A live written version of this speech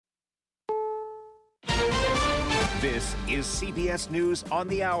This is CBS News on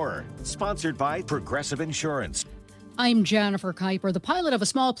the Hour, sponsored by Progressive Insurance. I'm Jennifer Kuiper. The pilot of a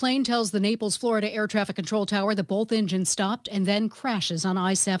small plane tells the Naples, Florida Air Traffic Control Tower that both engines stopped and then crashes on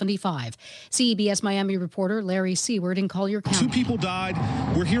I-75. CBS Miami reporter Larry Seward in Collier County. 2 people died.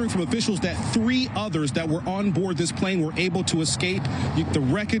 We're hearing from officials that 3 others that were on board this plane were able to escape. The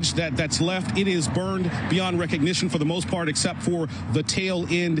wreckage that's left, it is burned beyond recognition for the most part, except for the tail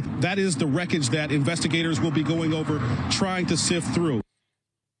end. That is the wreckage that investigators will be going over, trying to sift through.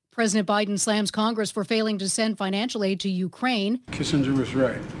 President Biden slams Congress for failing to send financial aid to Ukraine. Kissinger was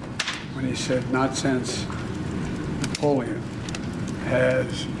right when he said, not since Napoleon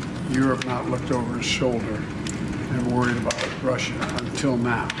has Europe not looked over his shoulder and worried about Russia until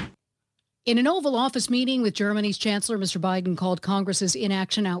now. In an Oval Office meeting with Germany's Chancellor, Mr. Biden called Congress's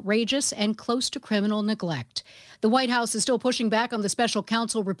inaction outrageous and close to criminal neglect. The White House is still pushing back on the special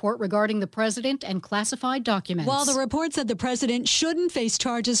counsel report regarding the president and classified documents. While the report said the president shouldn't face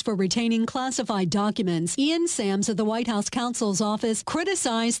charges for retaining classified documents, Ian Sams of the White House counsel's office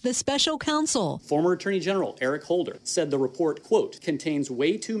criticized the special counsel. Former Attorney General Eric Holder said the report, quote, contains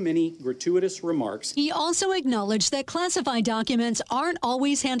way too many gratuitous remarks. He also acknowledged that classified documents aren't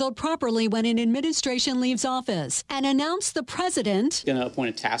always handled properly when an administration leaves office, and announced the president going to appoint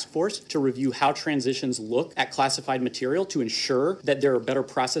a task force to review how transitions look at classified material to ensure that there are better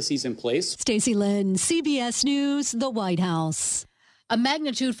processes in place. Stacey Lynn, CBS News, the White House. A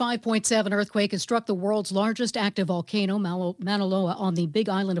magnitude 5.7 earthquake has struck the world's largest active volcano, Mauna Loa, on the Big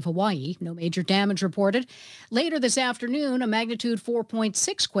Island of Hawaii. No major damage reported. Later this afternoon, a magnitude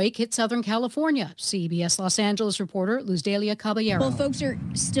 4.6 quake hit Southern California. CBS Los Angeles reporter Luzdalia Caballero. Well, folks are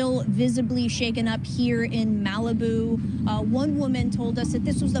still visibly shaken up here in Malibu. One woman told us that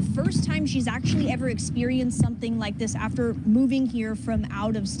this was the first time she's actually ever experienced something like this after moving here from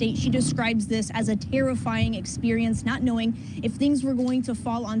out of state. She describes this as a terrifying experience, not knowing if things were going to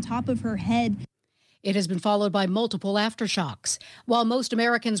fall on top of her head. It has been followed by multiple aftershocks. While most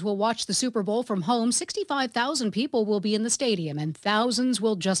Americans will watch the Super Bowl from home, 65,000 people will be in the stadium, and thousands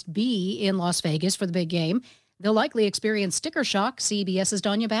will just be in Las Vegas for the big game. They'll likely experience sticker shock. CBS's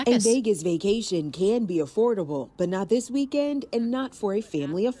Danya Backus. A Vegas vacation can be affordable, but not this weekend and not for a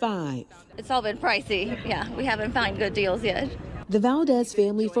family of 5. It's all been pricey. Yeah, we haven't found good deals yet. The Valdez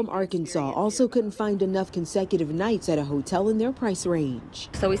family from Arkansas also couldn't find enough consecutive nights at a hotel in their price range.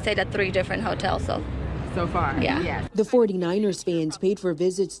 So we stayed at 3 different hotels so far. Yeah. The 49ers fans paid for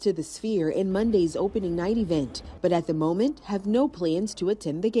visits to the Sphere in Monday's opening night event, but at the moment have no plans to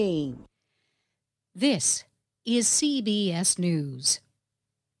attend the game. This is CBS News.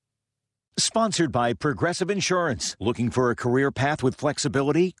 Sponsored by Progressive Insurance. Looking for a career path with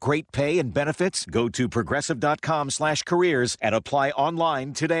flexibility, great pay, and benefits? Go to progressive.com/careers and apply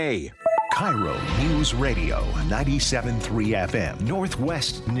online today. Cairo News Radio, 97.3 FM,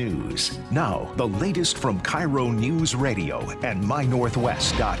 Northwest News. Now, the latest from Cairo News Radio and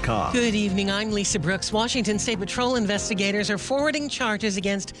mynorthwest.com. Good evening, I'm Lisa Brooks. Washington State Patrol investigators are forwarding charges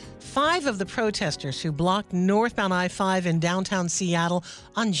against 5 of the protesters who blocked northbound I-5 in downtown Seattle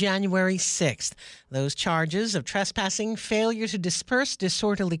on January 6th. Those charges of trespassing, failure to disperse,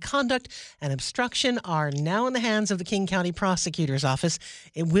 disorderly conduct, and obstruction are now in the hands of the King County Prosecutor's Office.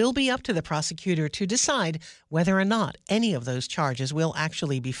 It will be up to the prosecutor to decide whether or not any of those charges will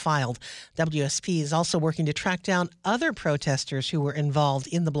actually be filed. WSP is also working to track down other protesters who were involved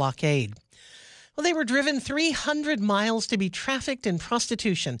in the blockade. Well, they were driven 300 miles to be trafficked in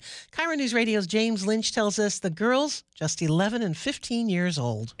prostitution. Cairo News Radio's James Lynch tells us the girls, just 11 and 15 years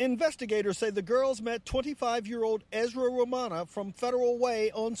old. Investigators say the girls met 25-year-old Ezra Romana from Federal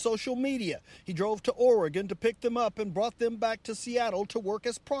Way on social media. He drove to Oregon to pick them up and brought them back to Seattle to work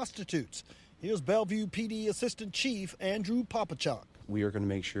as prostitutes. Here's Bellevue PD Assistant Chief Andrew Popachok. We are going to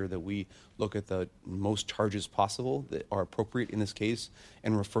make sure that we look at the most charges possible that are appropriate in this case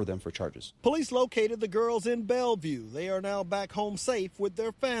and refer them for charges. Police located the girls in Bellevue. They are now back home safe with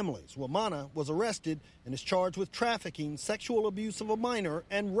their families. Romana was arrested and is charged with trafficking, sexual abuse of a minor,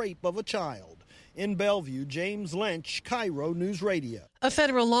 and rape of a child. In Bellevue, James Lynch, Cairo News Radio. A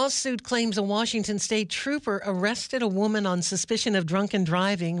federal lawsuit claims a Washington state trooper arrested a woman on suspicion of drunken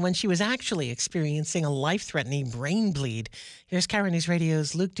driving when she was actually experiencing a life-threatening brain bleed. Here's Cairo News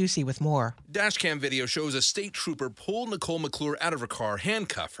Radio's Luke Ducey with more. Dashcam video shows a state trooper pull Nicole McClure out of her car,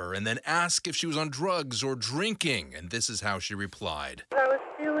 handcuff her, and then ask if she was on drugs or drinking. And this is how she replied. I was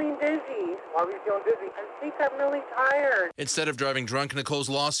feeling dizzy. I'll be feeling dizzy. I think I'm really tired. Instead of driving drunk, Nicole's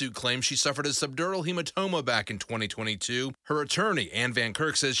lawsuit claims she suffered a subdural hematoma back in 2022. Her attorney, Ann Van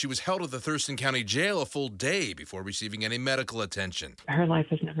Kirk, says she was held at the Thurston County Jail a full day before receiving any medical attention. Her life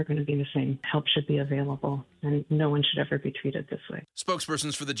is never going to be the same. Help should be available, and no one should ever be treated this way.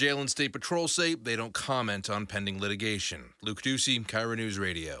 Spokespersons for the jail and state patrol say they don't comment on pending litigation. Luke Ducey, Cairo News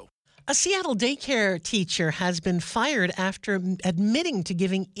Radio. A Seattle daycare teacher has been fired after admitting to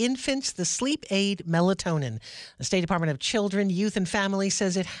giving infants the sleep aid melatonin. The State Department of Children, Youth, and Family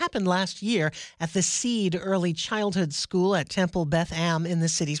says it happened last year at the Seed Early Childhood School at Temple Beth Am in the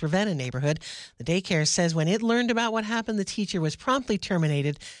city's Ravenna neighborhood. The daycare says when it learned about what happened, the teacher was promptly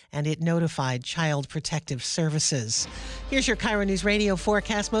terminated and it notified Child Protective Services. Here's your Cairo News Radio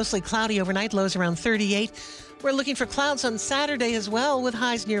forecast. Mostly cloudy overnight, lows around 38. We're looking for clouds on Saturday as well, with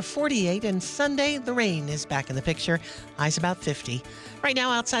highs near 48. And Sunday, the rain is back in the picture. Highs about 50. Right now,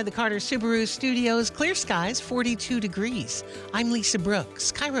 outside the Carter Subaru studios, clear skies, 42 degrees. I'm Lisa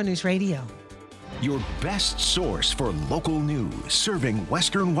Brooks, Cairo News Radio. Your best source for local news, serving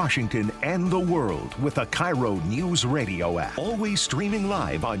Western Washington and the world with the Cairo News Radio app. Always streaming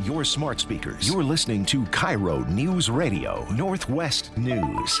live on your smart speakers. You're listening to Cairo News Radio, Northwest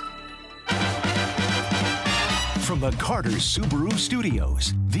News. From the Carter Subaru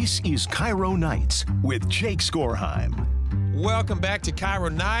Studios, this is Cairo Nights with Jake Skorheim. Welcome back to Cairo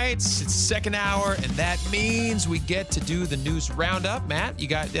Nights. It's the second hour, and that means we get to do the news roundup. Matt,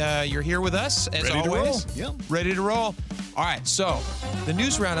 you're here with us as Ready always. To roll. Yep. Ready to roll. All right, so the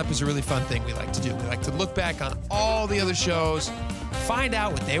news roundup is a really fun thing we like to do. We like to look back on all the other shows, find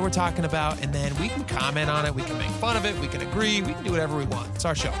out what they were talking about, and then we can comment on it. We can make fun of it. We can agree. We can do whatever we want. It's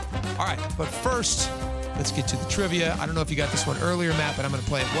our show. All right, but first, let's get to the trivia. I don't know if you got this one earlier, Matt, but I'm going to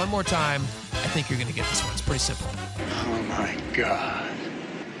play it one more time. I think you're going to get this one. It's pretty simple. Oh, my God.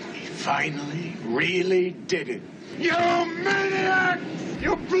 We finally really did it. You maniac!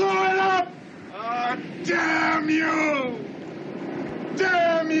 You blew it up! Oh, damn you!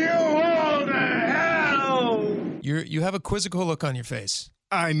 Damn you all to hell! You have a quizzical look on your face.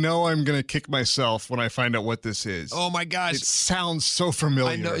 I know I'm going to kick myself when I find out what this is. Oh, my gosh. It sounds so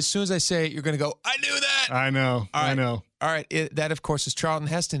familiar. I know. As soon as I say it, you're going to go, I knew that. I know. I know. All right. That, of course, is Charlton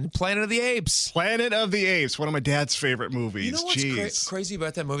Heston, Planet of the Apes. Planet of the Apes, one of my dad's favorite movies. You know what's crazy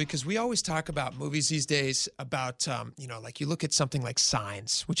about that movie? Because we always talk about movies these days about, like you look at something like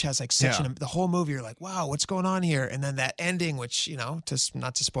Signs, which has like such the whole movie, you're like, wow, what's going on here? And then that ending, which, not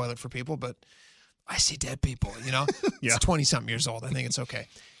to spoil it for people, but I see dead people, It's 20-something years old. I think it's okay.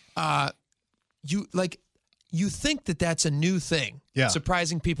 You think that that's a new thing. Yeah.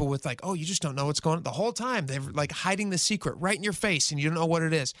 Surprising people with like, oh, you just don't know what's going on. The whole time they're like hiding the secret right in your face and you don't know what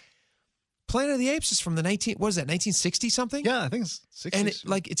it is. Planet of the Apes is from the 1960 something? Yeah, I think it's 60s. And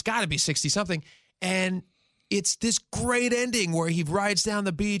it's got to be 60 something. And it's this great ending where he rides down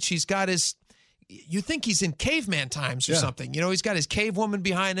the beach. He's got you think he's in caveman times or something. He's got his cave woman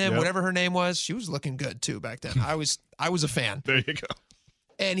behind him, whatever her name was. She was looking good too back then. I was a fan. There you go.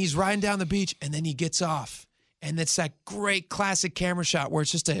 And he's riding down the beach, and then he gets off. And it's that great classic camera shot where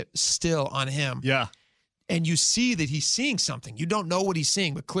it's just a still on him. Yeah. And you see that he's seeing something. You don't know what he's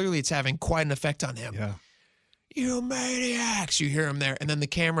seeing, but clearly it's having quite an effect on him. Yeah. You maniacs. You hear him there. And then the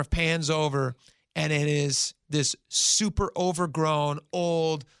camera pans over, and it is this super overgrown,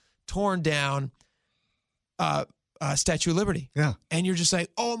 old, torn down Statue of Liberty. Yeah. And you're just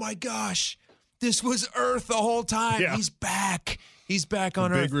like, oh, my gosh, this was Earth the whole time. Yeah. He's back. He's back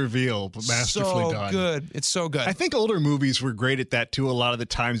on Earth. Big reveal, but masterfully done. So good. It's so good. I think older movies were great at that, too, a lot of the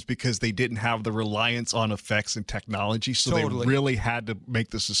times because they didn't have the reliance on effects and technology, so they really had to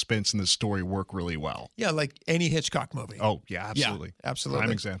make the suspense and the story work really well. Yeah, like any Hitchcock movie. Oh, yeah, absolutely. Yeah, absolutely.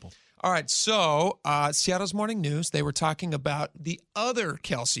 Prime example. All right, so Seattle's Morning News, they were talking about the other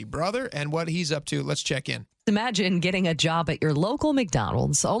Kelce brother and what he's up to. Let's check in. Imagine getting a job at your local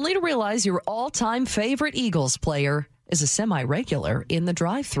McDonald's only to realize your all-time favorite Eagles player is a semi-regular in the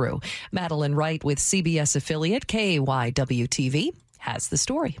drive-thru. Madeline Wright with CBS affiliate KYW-TV has the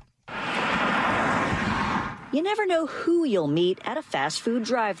story. You never know who you'll meet at a fast food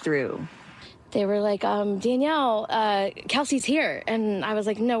drive-thru. They were like, Danielle, Kelce's here. And I was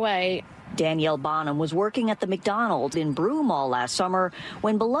like, no way. Danielle Bonham was working at the McDonald's in Broomall last summer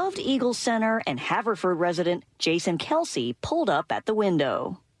when beloved Eagles center and Haverford resident Jason Kelce pulled up at the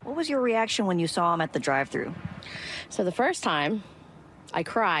window. What was your reaction when you saw him at the drive-thru? So the first time, I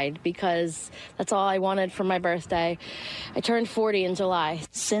cried because that's all I wanted for my birthday. I turned 40 in July.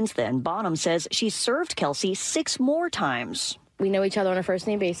 Since then, Bonham says she served Kelce 6 more times. We know each other on a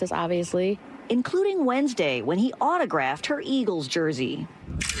first-name basis, obviously. including Wednesday when he autographed her Eagles jersey.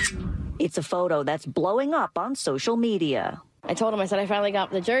 It's a photo that's blowing up on social media. I told him, I said, I finally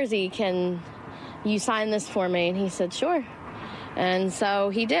got the jersey. Can you sign this for me? And he said, sure. And so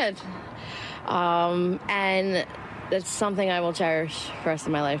he did. And it's something I will cherish for the rest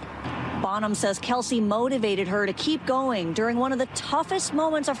of my life. Bonham says Kelce motivated her to keep going during one of the toughest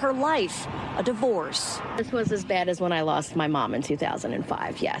moments of her life, a divorce. This was as bad as when I lost my mom in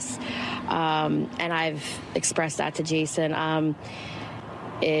 2005, yes. And I've expressed that to Jason.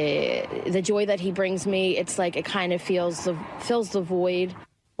 The joy that he brings me, it's like it kind of fills the void.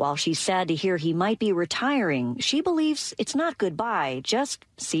 While she's sad to hear he might be retiring, she believes it's not goodbye, just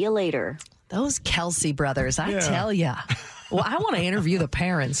see you later. Those Kelce brothers, I tell ya. Well, I want to interview the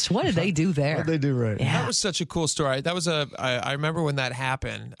parents. What did they do there? What did they do right? Yeah. That was such a cool story. That was I remember when that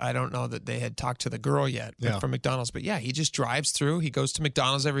happened. I don't know that they had talked to the girl yet from McDonald's, but yeah, he just drives through. He goes to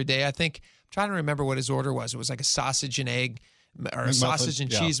McDonald's every day. I think, I'm trying to remember what his order was. It was like a sausage and egg or a sausage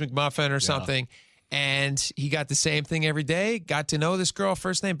and cheese McMuffin or something. And he got the same thing every day, got to know this girl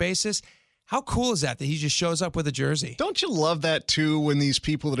first name basis. How cool is that he just shows up with a jersey? Don't you love that, too, when these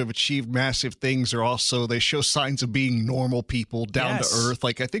people that have achieved massive things are also, they show signs of being normal people, down to earth.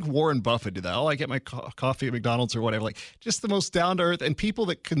 Like, I think Warren Buffett did that. Oh, I get my coffee at McDonald's or whatever. Like, just the most down to earth. And people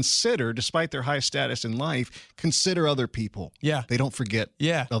that consider, despite their high status in life, consider other people. Yeah. They don't forget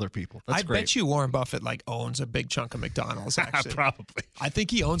other people. That's great. I bet you Warren Buffett, owns a big chunk of McDonald's, actually. Probably. I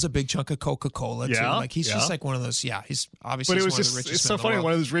think he owns a big chunk of Coca-Cola, too. He's just like one of those, he's obviously one of the richest men in the world. It's so funny.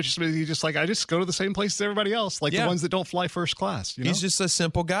 One of those richest men, he's just like, I just go to the same place as everybody else, the ones that don't fly first class. You know? He's just a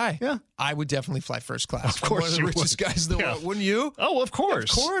simple guy. Yeah. I would definitely fly first class. Of course, one of the richest guys in the world. Wouldn't you? Oh, of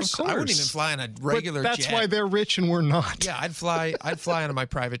course. Of course. I wouldn't even fly on a regular That's jet. why they're rich and we're not. Yeah, I'd fly on my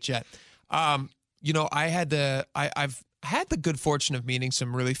private jet. I've had the good fortune of meeting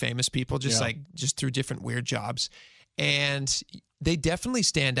some really famous people just through different weird jobs. And they definitely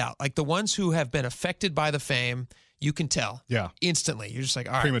stand out. Like the ones who have been affected by the fame, you can tell instantly. You're just like,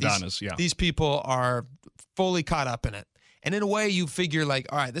 all right, prima donnas, these people are fully caught up in it. And in a way, you figure all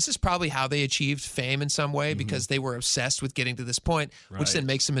right, this is probably how they achieved fame in some way because they were obsessed with getting to this point, which then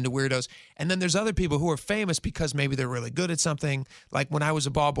makes them into weirdos. And then there's other people who are famous because maybe they're really good at something. Like when I was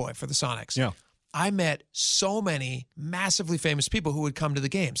a ball boy for the Sonics. Yeah. I met so many massively famous people who would come to the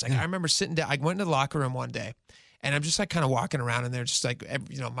games. I remember sitting down, I went into the locker room one day and I'm just kind of walking around and they're just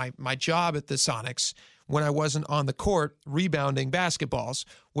my job at the Sonics when I wasn't on the court rebounding basketballs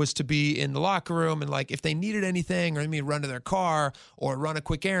was to be in the locker room and if they needed anything or me run to their car or run a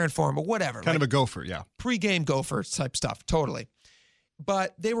quick errand for them or whatever. Kind of a gopher, yeah. Pre-game gopher type stuff, totally.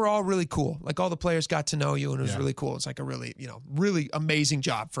 But they were all really cool. All the players got to know you and it was really cool. It's a really, really amazing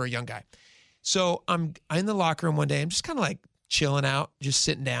job for a young guy. So I'm in the locker room one day. I'm just kind of chilling out, just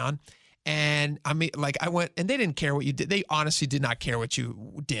sitting down. And I went, and they didn't care what you did. They honestly did not care what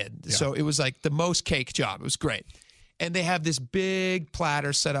you did. Yeah. So it was the most cake job. It was great. And they have this big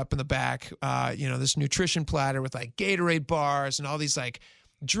platter set up in the back, this nutrition platter with Gatorade bars and all these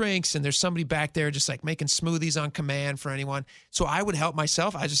drinks. And there's somebody back there just making smoothies on command for anyone. So I would help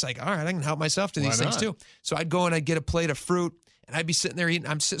myself. I was just all right, I can help myself to these things too. So I'd go and I'd get a plate of fruit. And I'd be sitting there eating.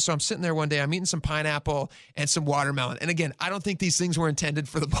 I'm sitting there one day. I'm eating some pineapple and some watermelon. And again, I don't think these things were intended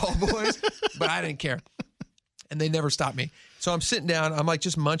for the ball boys, but I didn't care. And they never stopped me. So I'm sitting down. I'm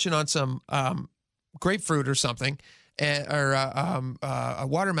just munching on some grapefruit or something, or a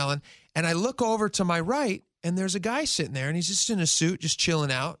watermelon. And I look over to my right, and there's a guy sitting there, and he's just in a suit, just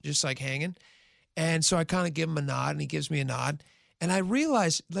chilling out, just hanging. And so I kind of give him a nod, and he gives me a nod. And I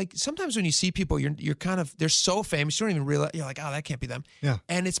realize, sometimes when you see people, you're kind of, they're so famous, you don't even realize, you're oh, that can't be them. Yeah.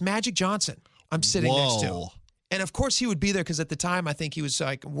 And it's Magic Johnson I'm sitting next to. And of course he would be there because at the time I think he was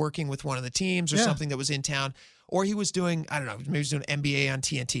working with one of the teams or something that was in town. Or he was doing, I don't know, maybe he was doing NBA on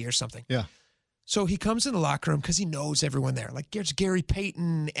TNT or something. Yeah. So he comes in the locker room because he knows everyone there. There's Gary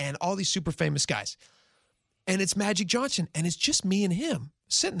Payton and all these super famous guys. And it's Magic Johnson. And it's just me and him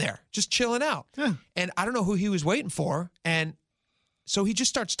sitting there, just chilling out. Yeah. And I don't know who he was waiting for. And so he just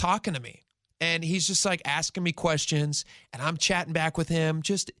starts talking to me and he's just asking me questions and I'm chatting back with him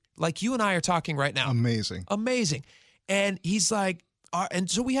just like you and I are talking right now. Amazing. And he's and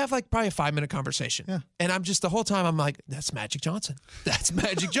so we have probably a 5-minute conversation. Yeah. And I'm just the whole time I'm that's Magic Johnson. That's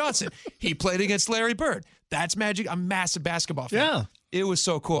Magic Johnson. He played against Larry Bird. That's Magic. I'm a massive basketball fan. Yeah. It was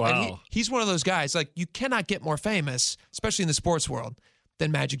so cool. Wow. And he's one of those guys, you cannot get more famous, especially in the sports world,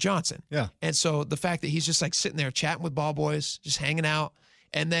 than Magic Johnson. Yeah. And so the fact that he's just sitting there chatting with ball boys, just hanging out.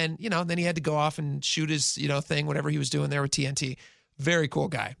 And then, then he had to go off and shoot his, thing, whatever he was doing there with TNT. Very cool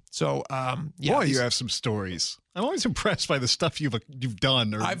guy. So, Boy, you have some stories. I'm always impressed by the stuff you've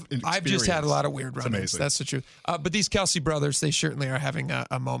done. Or I've just had a lot of weird run-ins. That's the truth. But these Kelce brothers, they certainly are having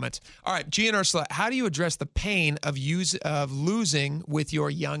a moment. All right, G and Ursula, how do you address the pain of losing with your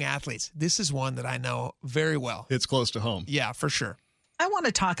young athletes? This is one that I know very well. It's close to home. Yeah, for sure. I want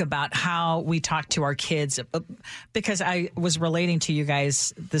to talk about how we talk to our kids, because I was relating to you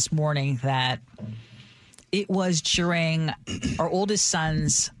guys this morning that it was during our oldest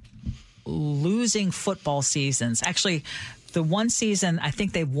son's losing football seasons. Actually, the one season, I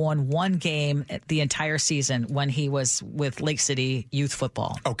think they won one game the entire season when he was with Lake City Youth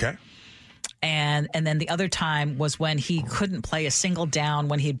Football. Okay. And then the other time was when he couldn't play a single down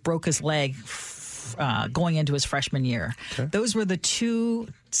when he broke his leg going into his freshman year. Okay. Those were the 2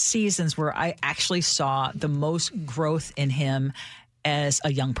 seasons where I actually saw the most growth in him as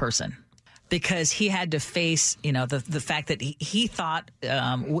a young person. Because he had to face, the fact that he thought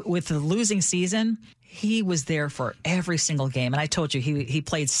with the losing season, he was there for every single game. And I told you, he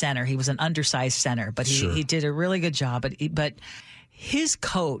played center. He was an undersized center, but he did a really good job. But his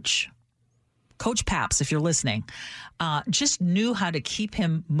coach, Coach Paps, if you're listening, just knew how to keep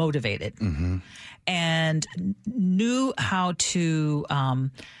him motivated and knew how to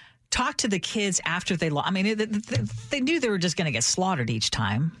talk to the kids after they lost. I mean, they knew they were just going to get slaughtered each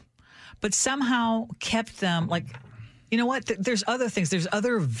time. But somehow kept them like, you know what? There's other things. There's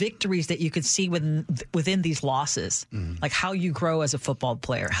other victories that you could see within these losses, like how you grow as a football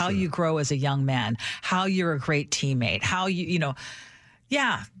player, how you grow as a young man, how you're a great teammate, how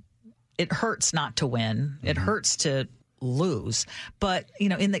it hurts not to win. It hurts to lose. But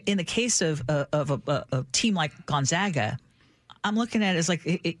in the case of a team like Gonzaga, I'm looking at it as like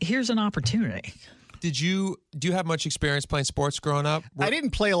here's an opportunity. Do you have much experience playing sports growing up? I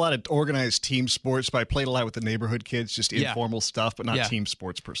didn't play a lot of organized team sports, but I played a lot with the neighborhood kids, just informal stuff, but not team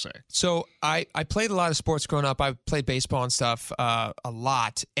sports per se. So I played a lot of sports growing up. I played baseball and stuff a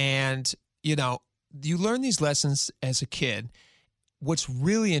lot. And, you learn these lessons as a kid. What's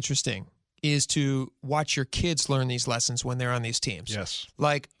really interesting is to watch your kids learn these lessons when they're on these teams. Yes.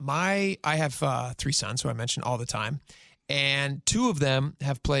 Like I have 3 sons who I mention all the time. And 2 of them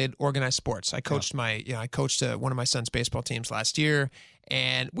have played organized sports. I coached one of my son's baseball teams last year,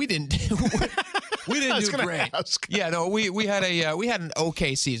 and we didn't do great. Yeah, no, we had an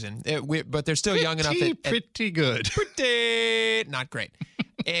okay season, but they're still young enough. Pretty good. Pretty not great.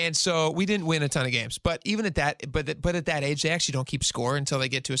 And so we didn't win a ton of games. But even at that, but at that age, they actually don't keep score until they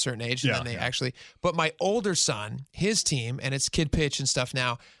get to a certain age, and then they actually. But my older son, his team, and it's kid pitch and stuff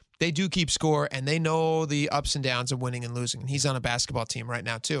now. They do keep score, and they know the ups and downs of winning and losing. He's on a basketball team right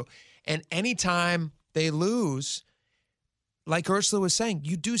now, too. And anytime they lose, like Ursula was saying,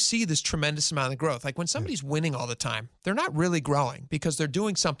 you do see this tremendous amount of growth. Like when somebody's winning all the time, they're not really growing because they're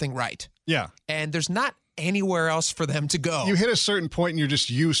doing something right. Yeah. And there's not anywhere else for them to go. You hit a certain point, and you're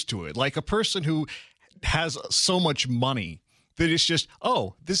just used to it. Like a person who has so much money that it's just,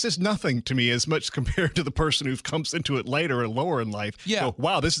 this is nothing to me as much compared to the person who comes into it later or lower in life. Yeah. So,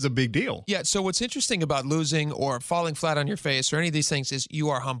 wow, this is a big deal. Yeah. So what's interesting about losing or falling flat on your face or any of these things is you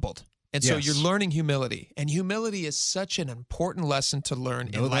are humbled. And so you're learning humility. And humility is such an important lesson to learn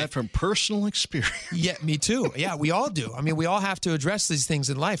in life. That from personal experience. Yeah, me too. Yeah, we all do. I mean, we all have to address these things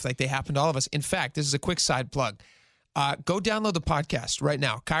in life like they happen to all of us. In fact, this is a quick side plug. Go download the podcast right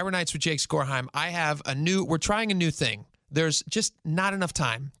now. Cairo Nights with Jake Skorheim. We're trying a new thing. There's just not enough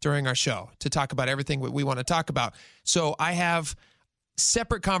time during our show to talk about everything we want to talk about. So I have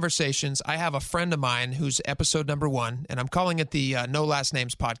separate conversations. I have a friend of mine who's episode number 1, and I'm calling it the No Last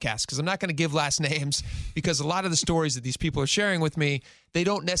Names podcast because I'm not going to give last names because a lot of the stories that these people are sharing with me, they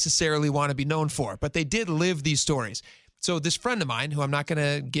don't necessarily want to be known for, but they did live these stories. So this friend of mine, who I'm not going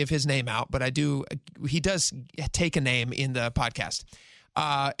to give his name out, but he does take a name in the podcast.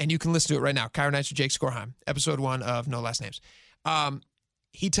 And you can listen to it right now. Cairo Nights with Jake Skorheim, episode 1 of No Last Names.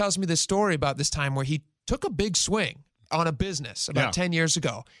 He tells me this story about this time where he took a big swing on a business about 10 years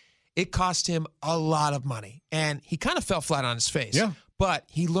ago. It cost him a lot of money, and he kind of fell flat on his face. Yeah. But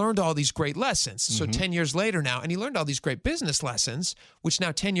he learned all these great lessons. So 10 years later now, and he learned all these great business lessons, which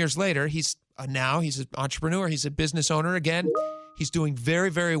now 10 years later, he's an entrepreneur. He's a business owner again. He's doing very,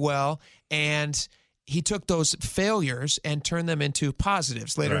 very well. And he took those failures and turned them into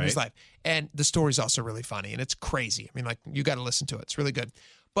positives later in his life. And the story's also really funny, and it's crazy. I mean, like, you got to listen to it. It's really good.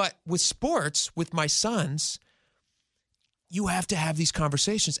 But with sports, with my sons, you have to have these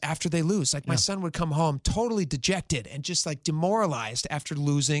conversations after they lose. Like, my son would come home totally dejected and just, like, demoralized after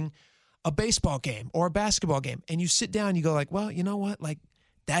losing a baseball game or a basketball game. And you sit down and you go, like, well, you know what? Like,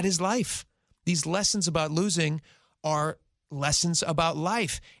 that is life. These lessons about losing are lessons about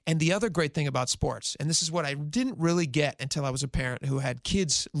life. And the other great thing about sports, and this is what I didn't really get until I was a parent who had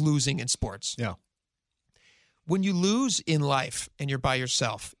kids losing in sports. Yeah. When you lose in life and you're by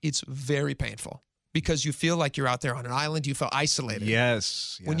yourself, it's very painful because you feel like you're out there on an island. You feel isolated.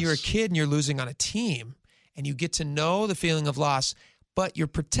 Yes. When you're a kid and you're losing on a team and you get to know the feeling of loss, but you're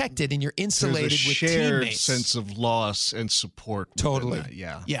protected and you're insulated There's a with shared teammates. sense of loss and support. Totally. That.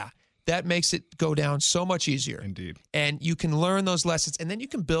 Yeah. Yeah. That makes it go down so much easier. Indeed. And you can learn those lessons, and then you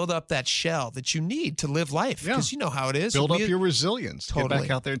can build up that shell that you need to live life because you know how it is. Build up your resilience. Totally. Get back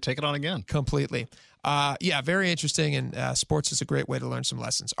out there and take it on again. Completely. Yeah, very interesting, and sports is a great way to learn some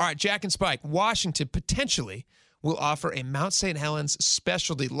lessons. All right, Jack and Spike, Washington potentially will offer a Mount St. Helens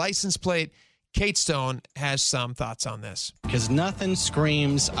specialty license plate. Kate Stone has some thoughts on this. Because nothing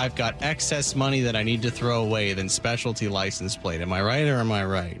screams, I've got excess money that I need to throw away than specialty license plate. Am I right or am I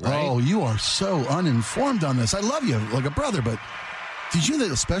right? Oh, you are so uninformed on this. I love you like a brother, but did you know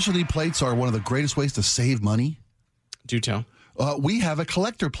that specialty plates are one of the greatest ways to save money? Do tell. We have a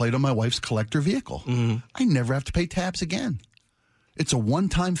collector plate on my wife's collector vehicle. Mm-hmm. I never have to pay tabs again. It's a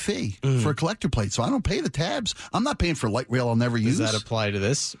one-time fee for a collector plate, so I don't pay the tabs. I'm not paying for light rail I'll never use. Does that apply to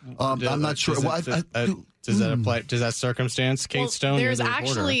this? I'm not sure. Does that apply? Does that circumstance, Kate Stone? There's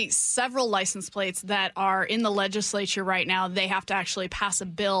actually several license plates that are in the legislature right now. They have to actually pass a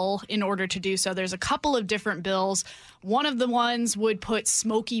bill in order to do so. There's a couple of different bills. One of the ones would put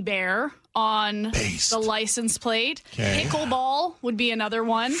Smokey Bear on the license plate. Okay. Pickleball would be another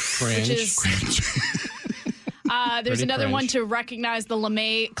one. Cringe. Which is there's Pretty another cringe. one to recognize the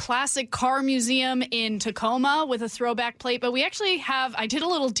LeMay Classic Car Museum in Tacoma with a throwback plate. But we actually have, I did a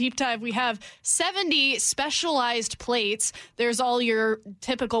little deep dive, we have 70 specialized plates. There's all your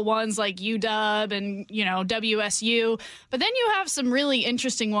typical ones like UW and, WSU. But then you have some really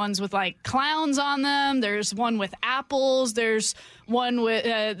interesting ones with like clowns on them. There's one with apples. There's one with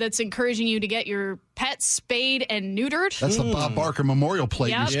that's encouraging you to get your pets spayed and neutered. That's the Bob Barker Memorial Plate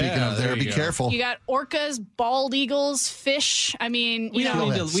Yep. you're speaking of there. Be careful. You got orcas, bald eagles, fish. I mean, We don't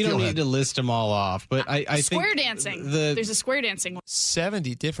need to list them all off, but I think square dancing. There's a square dancing one.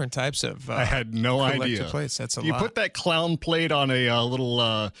 70 different types of I had no collector idea. plates. That's a you lot. put that clown plate on a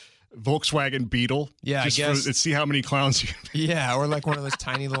little Volkswagen Beetle. Yeah, just I guess. to see how many clowns you Yeah, or like one of those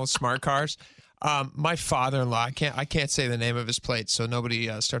tiny little smart cars. My father-in-law, I can't say the name of his plate, so nobody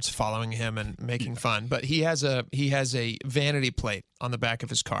starts following him and making fun. But he has a vanity plate on the back of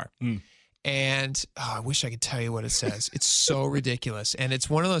his car, and I wish I could tell you what it says. It's so ridiculous, and it's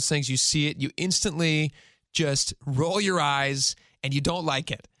one of those things you see it, you instantly just roll your eyes, and you don't like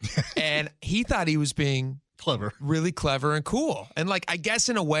it. And he thought he was being clever, really clever and cool, and like I guess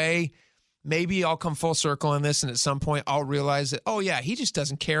in a way. Maybe I'll come full circle on this, and at some point I'll realize that, oh yeah, he just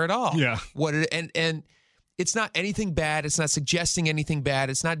doesn't care at all. Yeah. And it's not anything bad. It's not suggesting anything bad.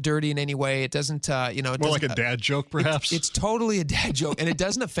 It's not dirty in any way. It doesn't, it More doesn't, like a dad joke, perhaps. It's totally a dad joke, and it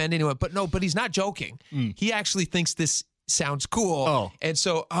doesn't offend anyone. But he's not joking. He actually thinks this sounds cool. Oh. And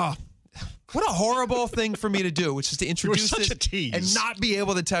so, what a horrible thing for me to do, which is to introduce such this a tease. and not be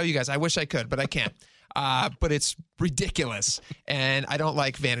able to tell you guys. I wish I could, but I can't. But it's ridiculous, and I don't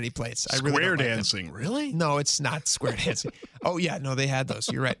like vanity plates. I really Square don't like them. dancing, really? No, it's not square dancing. Oh, yeah, no, they had those.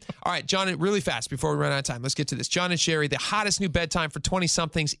 You're right. All right, John, really fast before we run out of time, let's get to this. John and Sherry, the hottest new bedtime for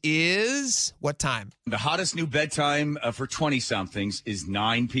 20-somethings is what time? The hottest new bedtime for 20-somethings is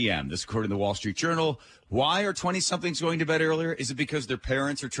 9 p.m. This according to the Wall Street Journal. Why are 20-somethings going to bed earlier? Is it because their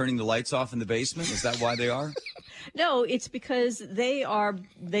parents are turning the lights off in the basement? Is that why they are? No, it's because they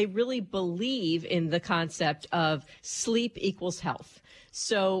really believe in the concept of sleep equals health.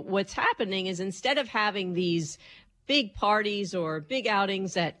 So what's happening is instead of having these big parties or big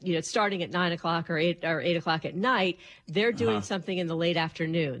outings at, starting at 9 o'clock or 8 o'clock at night, they're doing something in the late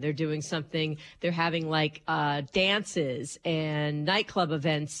afternoon. They're doing something, they're having like dances and nightclub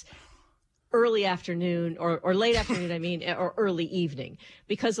events early afternoon or late afternoon, or early evening,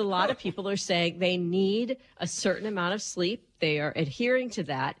 because a lot of people are saying they need a certain amount of sleep. They are adhering to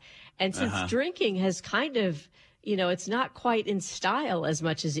that. And since drinking has kind of, it's not quite in style as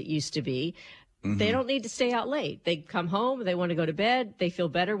much as it used to be, they don't need to stay out late. They come home, they want to go to bed, they feel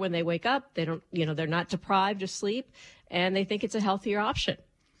better when they wake up. They don't, they're not deprived of sleep, and they think it's a healthier option.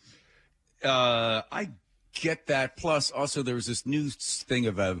 I get that. Plus, also, there was this new thing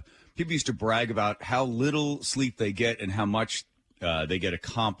of people used to brag about how little sleep they get and how much they get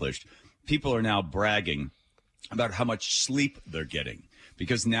accomplished. People are now bragging about how much sleep they're getting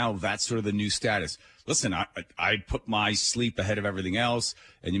because now that's sort of the new status. listen, I put my sleep ahead of everything else,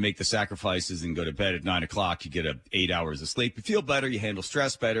 and you make the sacrifices and go to bed at 9 o'clock. You get 8 hours of sleep. You feel better. You handle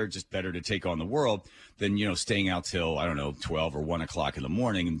stress better. Just better to take on the world than, staying out till, 12 or 1 o'clock in the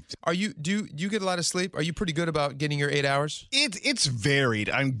morning. Do you get a lot of sleep? Are you pretty good about getting your 8 hours? It's varied.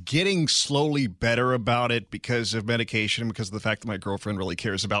 I'm getting slowly better about it because of medication, because of the fact that my girlfriend really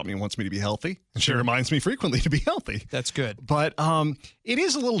cares about me and wants me to be healthy. And she reminds me frequently to be healthy. That's good. But it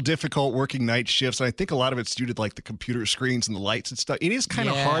is a little difficult working night shifts. And I think a lot of it's due to like the computer screens and the lights and stuff. It is kind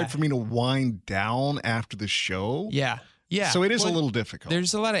of hard for me to wind down after the show. Yeah. Yeah. So it is a little difficult.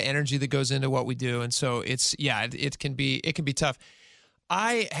 There's a lot of energy that goes into what we do. And so it can be tough.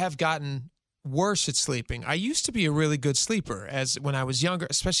 I have gotten worse at sleeping. I used to be a really good sleeper when I was younger,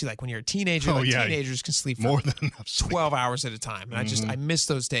 especially like when you're a teenager. Teenagers can sleep for more than enough 12 hours at a time. And I miss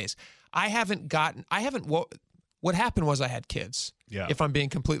those days. What happened was I had kids. Yeah. If I'm being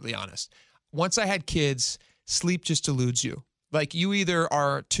completely honest. Once I had kids, sleep just eludes you. Like you either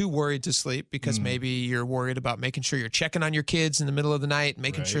are too worried to sleep because maybe you're worried about making sure you're checking on your kids in the middle of the night,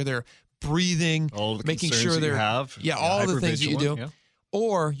 making sure they're breathing, all the making sure they're all the things that you do. Yeah.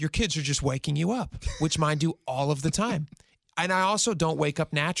 Or your kids are just waking you up, which mine do all of the time. And I also don't wake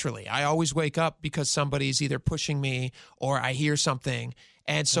up naturally. I always wake up because somebody's either pushing me or I hear something.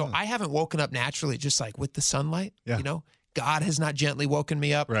 And so I haven't woken up naturally, just like with the sunlight. Yeah. God has not gently woken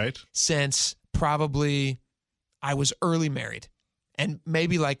me up since probably I was early married. And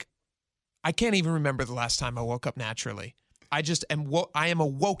maybe I can't even remember the last time I woke up naturally. I just I am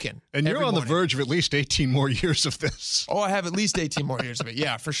awoken. And you're on morning. the verge of at least 18 more years of this. Oh, I have at least 18 more years of it.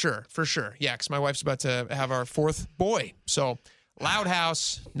 Yeah, for sure. For sure. Yeah, because my wife's about to have our fourth boy. So loud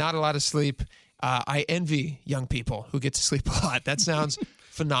house, not a lot of sleep. I envy young people who get to sleep a lot. That sounds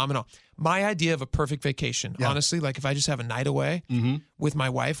phenomenal. My idea of a perfect vacation, honestly, like if I just have a night away with my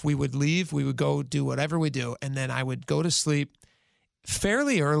wife, we would leave, we would go do whatever we do, and then I would go to sleep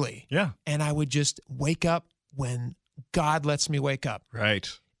fairly early. Yeah. And I would just wake up when God lets me wake up. Right.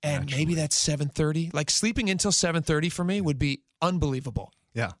 And maybe that's 7:30. Like sleeping until 7:30 for me would be unbelievable.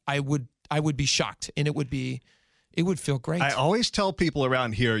 Yeah. I would be shocked, and it would feel great. I always tell people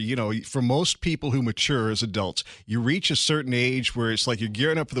around here, for most people who mature as adults, you reach a certain age where it's like you're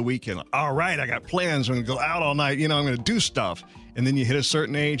gearing up for the weekend. Like, all right, I got plans. I'm going to go out all night. I'm going to do stuff. And then you hit a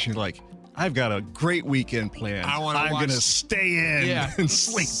certain age and you're like, I've got a great weekend planned. I'm going to stay in and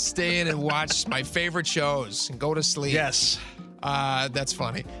sleep. Stay in and watch my favorite shows and go to sleep. Yes. That's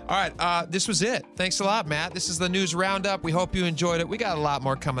funny. All right, this was it. Thanks a lot, Matt. This is the News Roundup. We hope you enjoyed it. We got a lot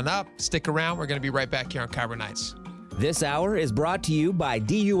more coming up. Stick around. We're going to be right back here on Cairo Nights. This hour is brought to you by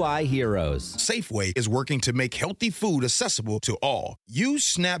DUI Heroes. Safeway is working to make healthy food accessible to all. Use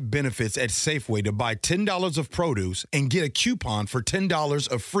SNAP benefits at Safeway to buy $10 of produce and get a coupon for $10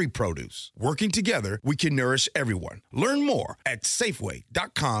 of free produce. Working together, we can nourish everyone. Learn more at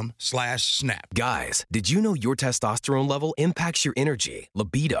Safeway.com/SNAP. Guys, did you know your testosterone level impacts your energy,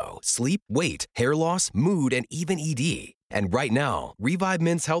 libido, sleep, weight, hair loss, mood, and even ED? And right now, Revive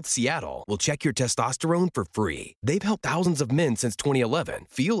Men's Health Seattle will check your testosterone for free. They've helped thousands of men since 2011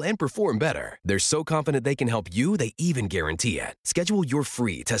 feel and perform better. They're so confident they can help you, they even guarantee it. Schedule your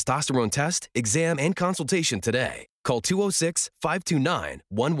free testosterone test, exam, and consultation today. Call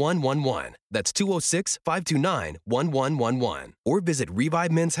 206-529-1111. That's 206-529-1111. Or visit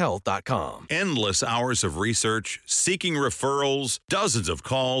ReviveMen'sHealth.com. Endless hours of research, seeking referrals, dozens of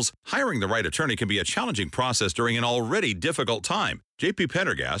calls. Hiring the right attorney can be a challenging process during an already difficult time. J.P.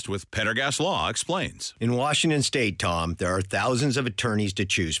 Pendergast with Pendergast Law explains. In Washington State, Tom, there are thousands of attorneys to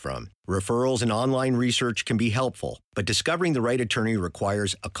choose from. Referrals and online research can be helpful, but discovering the right attorney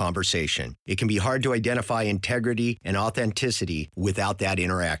requires a conversation. It can be hard to identify integrity and authenticity without that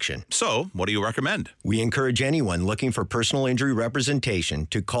interaction. So, what do you recommend? We encourage anyone looking for personal injury representation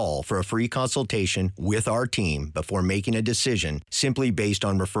to call for a free consultation with our team before making a decision simply based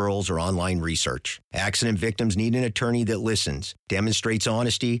on referrals or online research. Accident victims need an attorney that listens, demonstrates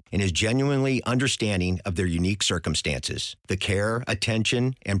honesty, and is genuinely understanding of their unique circumstances. The care,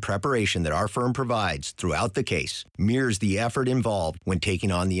 attention, and preparation that our firm provides throughout the case mirrors the effort involved when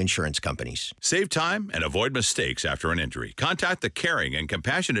taking on the insurance companies. Save time and avoid mistakes after an injury. Contact the caring and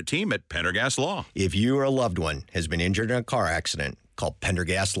compassionate team at Pendergast Law. If you or a loved one has been injured in a car accident, call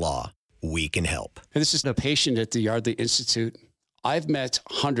Pendergast Law. We can help. This is a patient at the Yardley Institute. I've met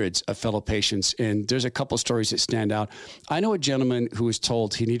hundreds of fellow patients, and there's a couple stories that stand out. I know a gentleman who was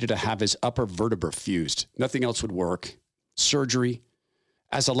told he needed to have his upper vertebra fused. Nothing else would work. Surgery.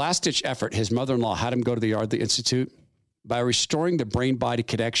 As a last-ditch effort, his mother-in-law had him go to the Yardley Institute. By restoring the brain-body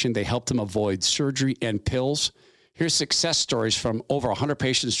connection, they helped him avoid surgery and pills. Here's success stories from over 100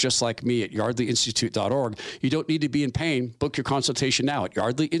 patients just like me at yardleyinstitute.org. You don't need to be in pain. Book your consultation now at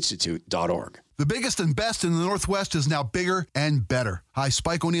yardleyinstitute.org. The biggest and best in the Northwest is now bigger and better. Hi,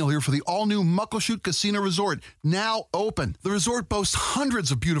 Spike O'Neill here for the all-new Muckleshoot Casino Resort, now open. The resort boasts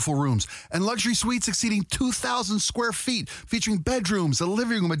hundreds of beautiful rooms and luxury suites exceeding 2,000 square feet, featuring bedrooms, a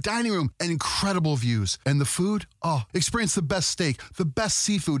living room, a dining room, and incredible views. And the food? Oh, experience the best steak, the best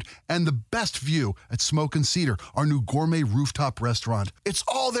seafood, and the best view at Smoke and Cedar, our new gourmet rooftop restaurant. It's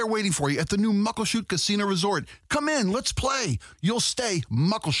all there waiting for you at the new Muckleshoot Casino Resort. Come in, let's play. You'll stay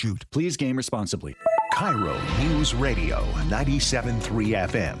Muckleshoot. Please game responsibly. Cairo News Radio, 97.3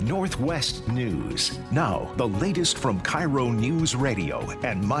 FM, Northwest News. Now, the latest from Cairo News Radio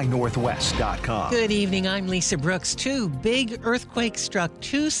and mynorthwest.com. Good evening. I'm Lisa Brooks. Two big earthquakes struck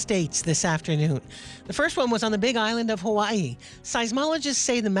two states this afternoon. The first one was on the Big Island of Hawaii. Seismologists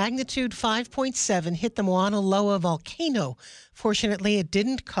say the magnitude 5.7 hit the Mauna Loa volcano. Fortunately, it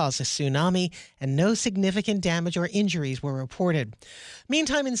didn't cause a tsunami, and no significant damage or injuries were reported.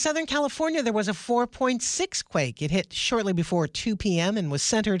 Meantime, in Southern California, there was a 4.6 quake. It hit shortly before 2 p.m. and was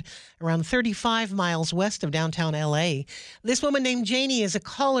centered around 35 miles west of downtown L.A. This woman named Janie is a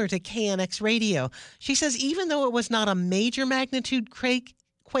caller to KNX Radio. She says even though it was not a major magnitude quake,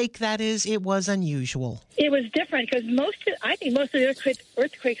 that is, it was unusual. It was different because I think most of the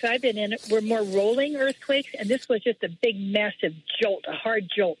earthquakes I've been in were more rolling earthquakes, and this was just a big, massive jolt, a hard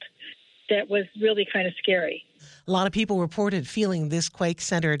jolt that was really kind of scary. A lot of people reported feeling this quake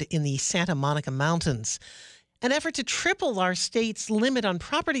centered in the Santa Monica Mountains. An effort to triple our state's limit on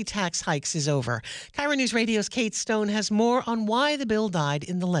property tax hikes is over. Cairo News Radio's Kate Stone has more on why the bill died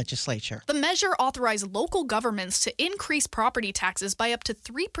in the legislature. The measure authorized local governments to increase property taxes by up to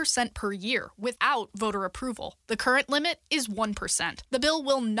 3% per year without voter approval. The current limit is 1%. The bill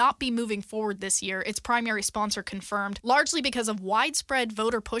will not be moving forward this year, its primary sponsor confirmed, largely because of widespread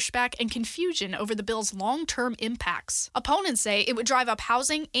voter pushback and confusion over the bill's long-term impacts. Opponents say it would drive up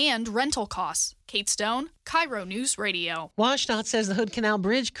housing and rental costs. Kate Stone, Cairo News Radio. WashDOT says the Hood Canal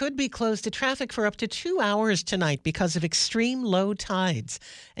Bridge could be closed to traffic for up to 2 hours tonight because of extreme low tides.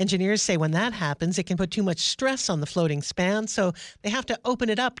 Engineers say when that happens, it can put too much stress on the floating span, so they have to open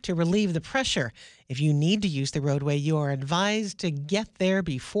it up to relieve the pressure. If you need to use the roadway, you are advised to get there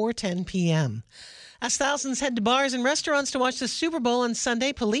before 10 p.m. As thousands head to bars and restaurants to watch the Super Bowl on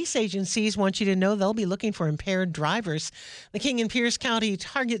Sunday, police agencies want you to know they'll be looking for impaired drivers. The King and Pierce County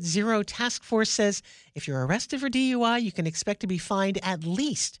Target Zero Task Force says if you're arrested for DUI, you can expect to be fined at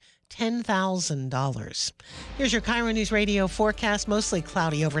least $10,000. Here's your Cairo News Radio forecast. Mostly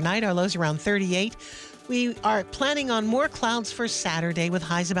cloudy overnight. Our lows around 38. We are planning on more clouds for Saturday with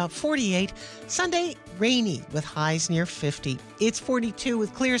highs about 48. Sunday, rainy with highs near 50. It's 42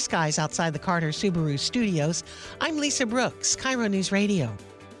 with clear skies outside the Carter Subaru studios. I'm Lisa Brooks, Cairo News Radio.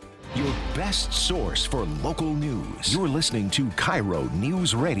 Your best source for local news. You're listening to Cairo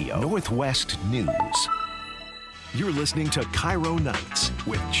News Radio, Northwest News. You're listening to Cairo Nights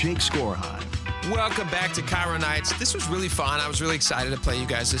with Jake Skorhan. Welcome back to Cairo Nights. This was really fun. I was really excited to play you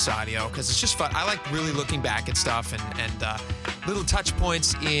guys this audio because it's just fun. I like really looking back at stuff and little touch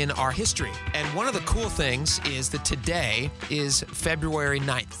points in our history. And one of the cool things is that today is February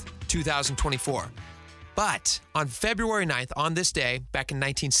 9th, 2024. But on February 9th, on this day, back in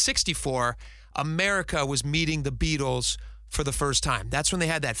 1964, America was meeting the Beatles for the first time. That's when they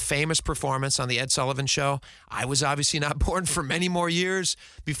had that famous performance on the Ed Sullivan Show. I was obviously not born for many more years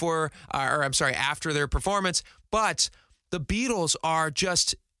after their performance, but the Beatles are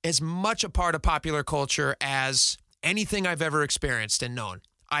just as much a part of popular culture as anything I've ever experienced and known.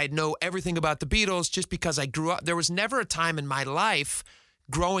 I know everything about the Beatles just because I grew up. There was never a time in my life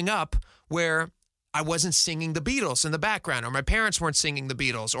growing up where I wasn't singing the Beatles in the background, or my parents weren't singing the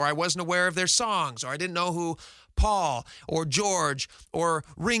Beatles, or I wasn't aware of their songs, or I didn't know who Paul or George or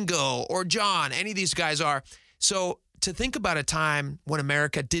Ringo or John, any of these guys are. So to think about a time when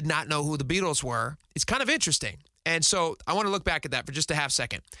America did not know who the Beatles were, it's kind of interesting. And so I want to look back at that for just a half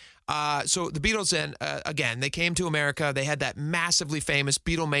second. So the Beatles, again, they came to America. They had that massively famous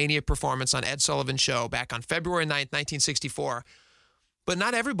Beatlemania performance on Ed Sullivan's Show back on February 9th, 1964. But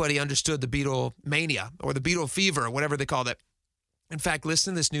not everybody understood the Beatlemania or the Beatle fever, or whatever they called it. In fact,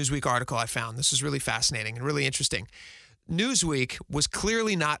 listen to this Newsweek article I found. This is really fascinating and really interesting. Newsweek was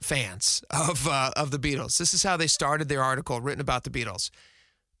clearly not fans of the Beatles. This is how they started their article written about the Beatles.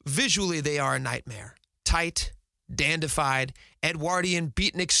 Visually, they are a nightmare. Tight, dandified, Edwardian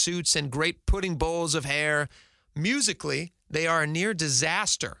beatnik suits and great pudding bowls of hair. Musically, they are a near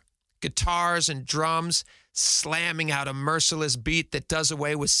disaster. Guitars and drums slamming out a merciless beat that does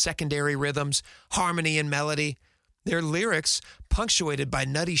away with secondary rhythms, harmony and melody. Their lyrics, punctuated by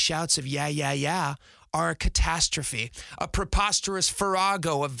nutty shouts of yeah, yeah, yeah, are a catastrophe, a preposterous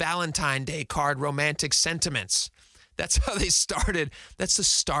farrago of Valentine Day card romantic sentiments. That's how they started. That's the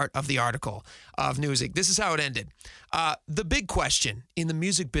start of the article of Newsweek. This is how it ended. The big question in the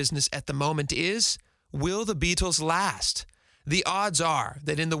music business at the moment is, will the Beatles last? The odds are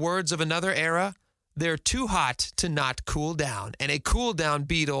that, in the words of another era, they're too hot to not cool down, and a cool down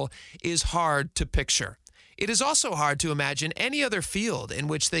Beatle is hard to picture. It is also hard to imagine any other field in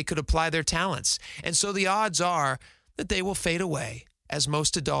which they could apply their talents, and so the odds are that they will fade away, as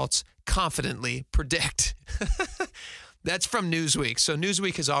most adults confidently predict. That's from Newsweek. So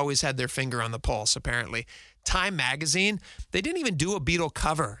Newsweek has always had their finger on the pulse, apparently. Time magazine, they didn't even do a Beatle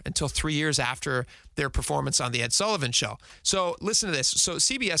cover until 3 years after their performance on the Ed Sullivan Show. So listen to this. So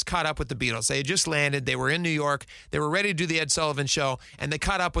CBS caught up with the Beatles. They had just landed. They were in New York. They were ready to do the Ed Sullivan Show, and they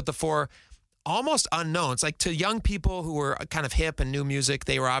caught up with the four almost unknowns. Like, to young people who were kind of hip and new music,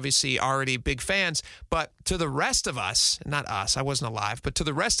 they were obviously already big fans. But to the rest of us, not us, I wasn't alive, but to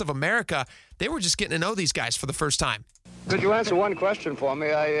the rest of America, they were just getting to know these guys for the first time. Could you answer one question for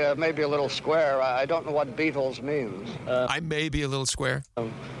me? I may be a little square. I don't know what Beatles means. I may be a little square.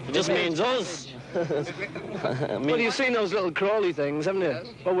 It just means us. Well, you've seen those little crawly things, haven't you?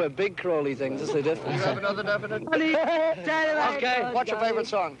 Well, we're big crawly things. That's the difference. You have another definition? Okay, what's your favorite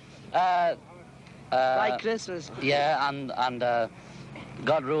song? White Christmas. Yeah, and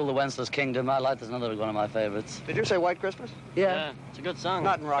God Rule the Wencel's Kingdom. I like. That's another one of my favorites. Did you say White Christmas? Yeah, it's a good song.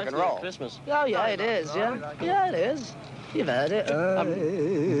 Not in rock and roll. Christmas. Oh yeah, it is. Yeah, yeah, it is. You've heard it.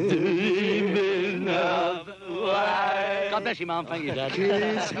 God bless you, Mum. Thank you, Dad.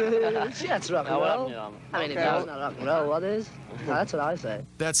 Christmas. Yeah, it's rock and roll. I mean, if that's not rock and roll, what is? That's what I say.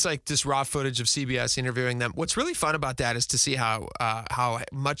 That's like this raw footage of CBS interviewing them. What's really fun about that is to see how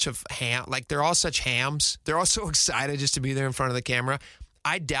much of like, they're all such hams. They're all so excited just to be there in front of the camera.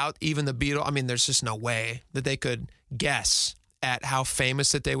 I doubt even the Beatles, I mean, there's just no way that they could guess at how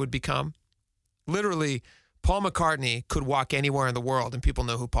famous that they would become. Literally, Paul McCartney could walk anywhere in the world and people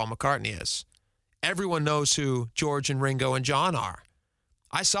know who Paul McCartney is. Everyone knows who George and Ringo and John are.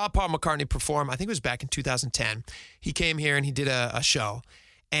 I saw Paul McCartney perform, I think it was back in 2010. He came here and he did a show,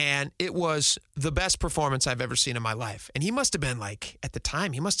 and it was the best performance I've ever seen in my life. And he must have been like, at the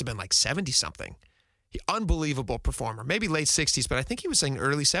time, he must have been like 70-something. Unbelievable performer, maybe late 60s, but I think he was in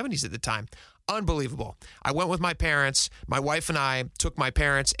early 70s at the time. Unbelievable. I went with my parents. My wife and I took my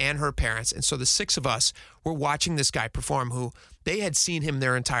parents and her parents, and so the six of us were watching this guy perform, who they had seen him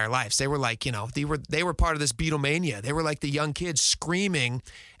their entire lives. They were like, you know, they were part of this Beatlemania. They were like the young kids screaming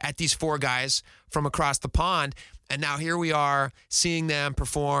at these four guys from across the pond. And now here we are seeing them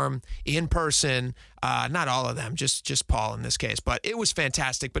perform in person. Not all of them, just Paul in this case. But it was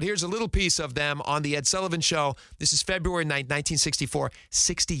fantastic. But here's a little piece of them on the Ed Sullivan Show. This is February 9th, 1964,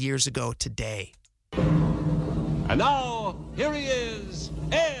 60 years ago today. And now, here he is,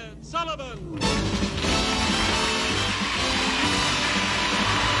 Ed Sullivan.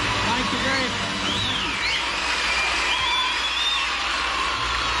 Thank you very much.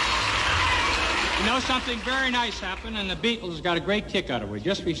 You know, something very nice happened, and the Beatles got a great kick out of it. We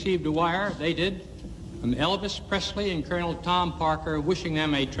just received a wire, they did, from Elvis Presley and Colonel Tom Parker, wishing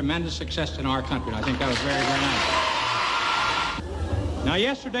them a tremendous success in our country. And I think that was very, very nice. Now,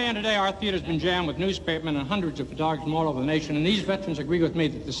 yesterday and today, our theater's been jammed with newspapermen and hundreds of photographers from all over the nation, and these veterans agree with me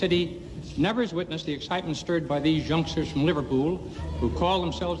that the city never has witnessed the excitement stirred by these youngsters from Liverpool who call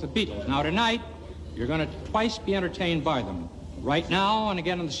themselves the Beatles. Now, tonight, you're going to twice be entertained by them. Right now, and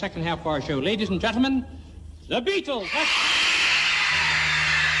again in the second half of our show. Ladies and gentlemen, the Beatles.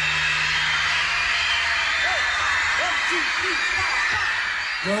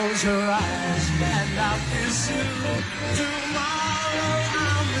 Close your eyes and I'll kiss you. Tomorrow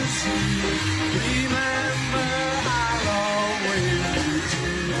I'll miss you. Remember, I'll always miss you.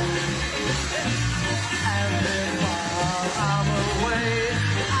 And then while I'm away,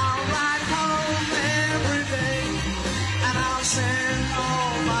 I'll ride home every day, and I'll send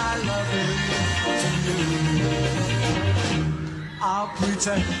all my loving to you. I'll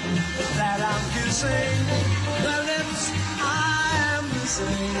pretend that I'm kissing the lips I am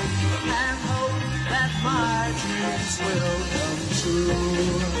missing, and hope that my dreams will come true.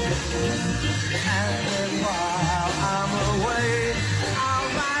 And then while I'm away, I'll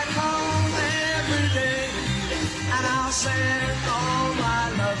ride home every day, and I'll send all my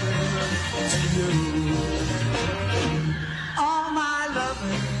loving to you. All my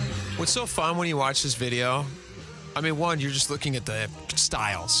loving. What's so fun when you watch this video? I mean, one, you're just looking at the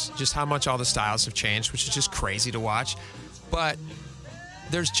styles, just how much all the styles have changed, which is just crazy to watch. But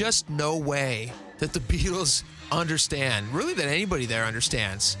there's just no way that the Beatles understand, really that anybody there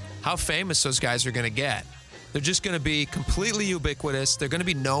understands, how famous those guys are going to get. They're just going to be completely ubiquitous. They're going to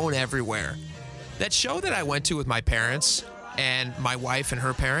be known everywhere. That show that I went to with my parents and my wife and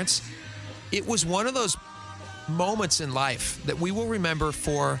her parents, it was one of those moments in life that we will remember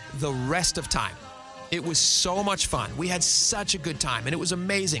for the rest of time. It was so much fun. We had such a good time, and it was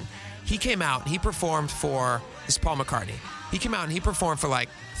amazing. He came out and he performed for, this is Paul McCartney. He came out and he performed for like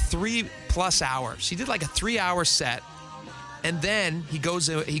 3+ hours. He did like a 3-hour set, and then he goes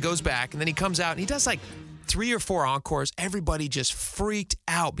back, and then he comes out and he does like 3 or 4 encores. Everybody just freaked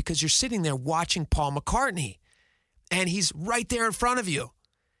out because you're sitting there watching Paul McCartney, and he's right there in front of you.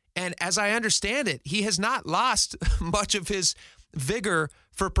 And as I understand it, he has not lost much of his vigor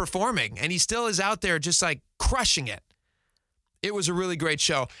for performing, and he still is out there just like crushing it. It was a really great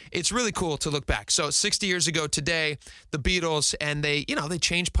show. It's really cool to look back. So 60 years ago today, the Beatles, and they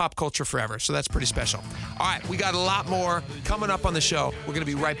changed pop culture forever. So that's pretty special. All right, we got a lot more coming up on the show. We're going to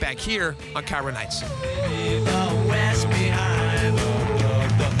be right back here on Cairo Nights. The West behind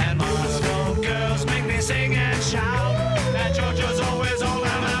and Moscow girls make me sing and shout. That Georgia's always on my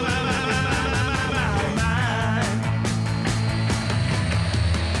mind.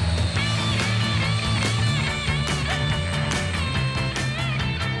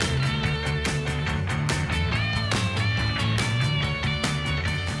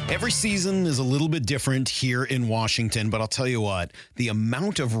 Every season is a little bit different here in Washington, but I'll tell you what, the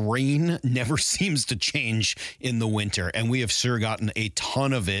amount of rain never seems to change in the winter, and we have sure gotten a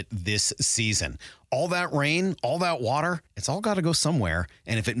ton of it this season. All that rain, all that water, it's all got to go somewhere.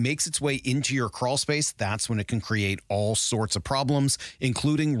 And if it makes its way into your crawl space, that's when it can create all sorts of problems,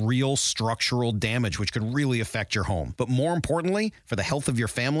 including real structural damage, which could really affect your home. But more importantly, for the health of your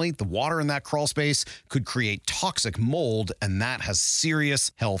family, the water in that crawl space could create toxic mold, and that has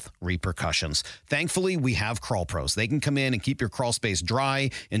serious health repercussions. Thankfully, we have Crawl Pros. They can come in and keep your crawl space dry,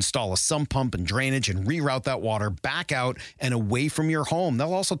 install a sump pump and drainage, and reroute that water back out and away from your home.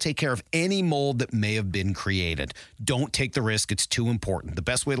 They'll also take care of any mold that may have been created. Don't take the risk. It's too important. The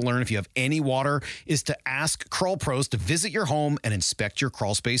best way to learn if you have any water is to ask Crawl Pros to visit your home and inspect your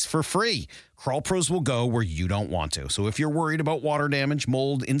crawl space for free. Crawl Pros will go where you don't want to. So if you're worried about water damage,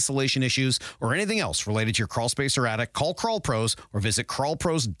 mold, insulation issues, or anything else related to your crawl space or attic, call Crawl Pros or visit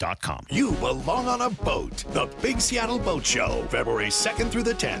crawlpros.com. You belong on a boat. The Big Seattle Boat Show, February 2nd through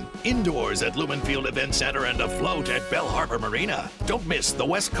the 10th. Indoors at Lumen Field Event Center and afloat at Bell Harbor Marina. Don't miss the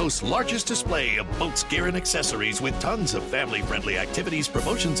West Coast's largest display of boats, gear, and accessories with tons of family-friendly activities,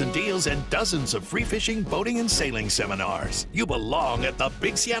 promotions, and deals, and dozens of free fishing, boating, and sailing seminars. You belong at the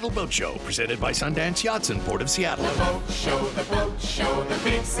Big Seattle Boat Show, presented by Sundance Yachts and Port of Seattle. The Boat Show, the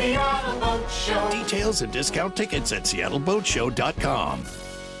Big Seattle Boat Show. Details and discount tickets at seattleboatshow.com.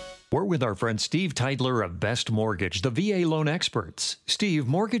 We're with our friend Steve Teitler of Best Mortgage, the VA loan experts. Steve,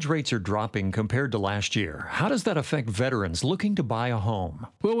 mortgage rates are dropping compared to last year. How does that affect veterans looking to buy a home?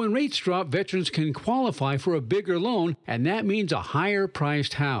 Well, when rates drop, veterans can qualify for a bigger loan, and that means a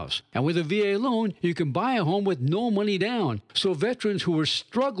higher-priced house. And with a VA loan, you can buy a home with no money down. So veterans who were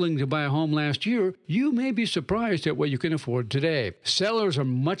struggling to buy a home last year, you may be surprised at what you can afford today. Sellers are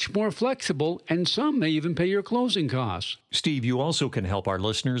much more flexible, and some may even pay your closing costs. Steve, you also can help our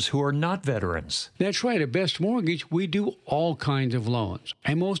listeners who are not veterans. That's right. At Best Mortgage, we do all kinds of loans.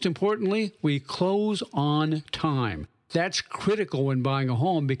 And most importantly, we close on time. That's critical when buying a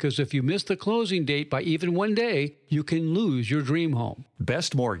home, because if you miss the closing date by even one day, you can lose your dream home.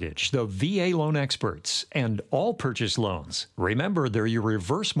 Best Mortgage, the VA loan experts, and all purchase loans. Remember, they're your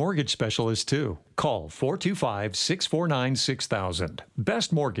reverse mortgage specialist, too. Call 425-649-6000.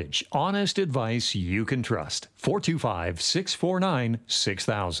 Best Mortgage, honest advice you can trust.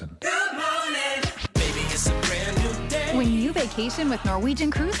 425-649-6000. Good morning, baby, it's a brand new day. When you vacation with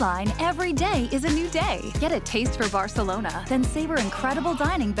Norwegian Cruise Line, every day is a new day. Get a taste for Barcelona, then savor incredible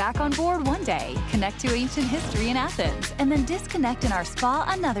dining back on board one day. Connect to ancient history in Athens, and then disconnect in our spa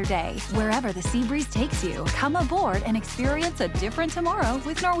another day. Wherever the sea breeze takes you, come aboard and experience a different tomorrow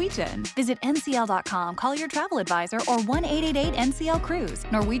with Norwegian. Visit ncl.com, call your travel advisor, or 1-888-NCL-CRUISE.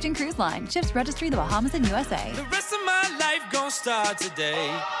 Norwegian Cruise Line. Ships registry the Bahamas and USA. The rest of my life gon' start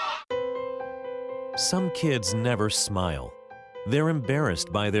today. Some kids never smile. They're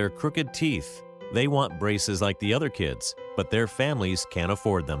embarrassed by their crooked teeth. They want braces like the other kids, but their families can't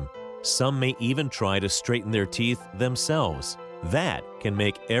afford them. Some may even try to straighten their teeth themselves. That can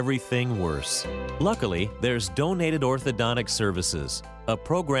make everything worse. Luckily, there's Donated Orthodontic Services, a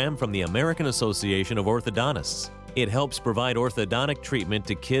program from the American Association of Orthodontists. It helps provide orthodontic treatment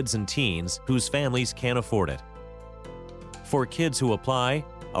to kids and teens whose families can't afford it. For kids who apply,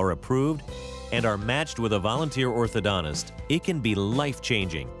 are approved, and are matched with a volunteer orthodontist, it can be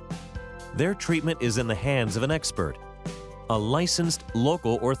life-changing. Their treatment is in the hands of an expert, a licensed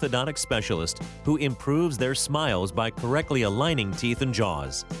local orthodontic specialist who improves their smiles by correctly aligning teeth and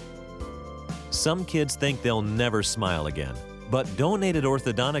jaws. Some kids think they'll never smile again, but donated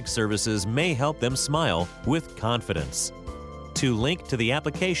orthodontic services may help them smile with confidence. To link to the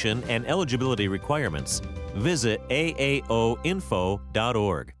application and eligibility requirements, visit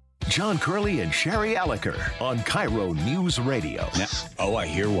aaoinfo.org. John Curley and Sherry Alliker on Cairo News Radio. Oh, I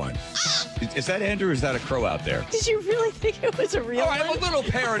hear one. Is that Andrew or is that a crow out there? Did you really think it was a real one? I'm a little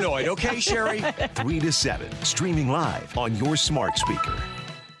paranoid, okay, Sherry? 3 to 7, streaming live on your smart speaker.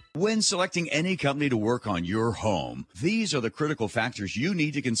 When selecting any company to work on your home, these are the critical factors you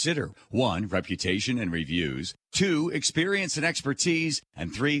need to consider. 1, reputation and reviews. 2, experience and expertise.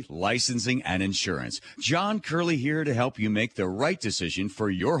 And 3, licensing and insurance. John Curley here to help you make the right decision for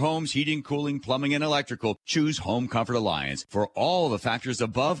your home's heating, cooling, plumbing, and electrical. Choose Home Comfort Alliance for all the factors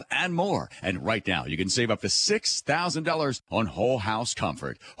above and more. And right now, you can save up to $6,000 on whole house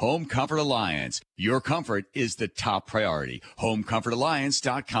comfort. Home Comfort Alliance. Your comfort is the top priority.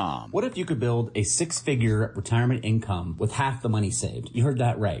 HomeComfortAlliance.com. What if you could build a 6-figure retirement income with half the money saved? You heard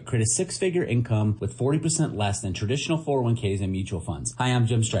that right. Create a 6-figure income with 40% less than traditional 401ks and mutual funds. Hi, I'm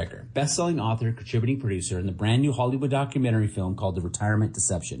Jim Stryker, best-selling author, contributing producer in the brand new Hollywood documentary film called The Retirement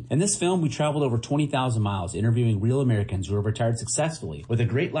Deception. In this film, we traveled over 20,000 miles interviewing real Americans who have retired successfully with a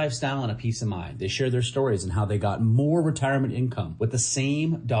great lifestyle and a peace of mind. They share their stories and how they got more retirement income with the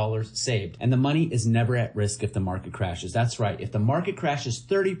same dollars saved. And the money is never at risk if the market crashes. That's right. If the market crashes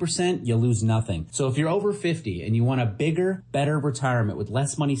 30%, you lose nothing. So if you're over 50 and you want a bigger, better retirement with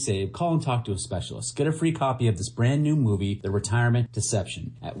less money saved, call and talk to a specialist. Get a free copy of this brand new movie, The Retirement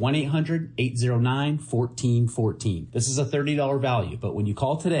Deception, at 1-800-809-1414. This is a $30 value, but when you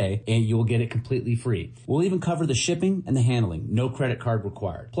call today, and you will get it completely free. We'll even cover the shipping and the handling. No credit card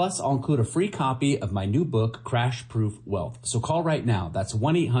required. Plus, I'll include a free copy of my new book, Crash Proof Wealth. So call right now. That's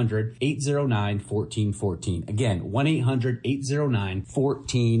 1-800-809-1414. Again,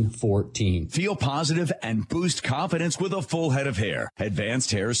 1-800-809-1414. Feel positive and boost confidence with a full head of hair.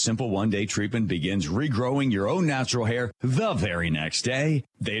 Advanced Hair's simple one-day treatment begins regrowing your own natural hair the very next day.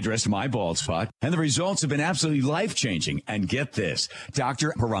 They addressed my bald spot, and the results have been absolutely life-changing. And get this,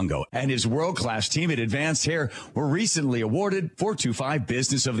 Dr. Parango and his world-class team at Advanced Hair were recently awarded 425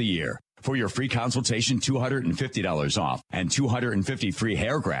 Business of the Year. For your free consultation, $250 off and 250 free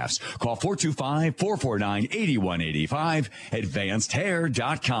hair grafts. Call 425-449-8185,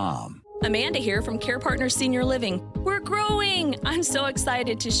 advancedhair.com. Amanda here from Care Partners Senior Living. We're growing! I'm so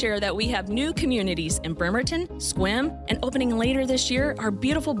excited to share that we have new communities in Bremerton, Sequim, and opening later this year, our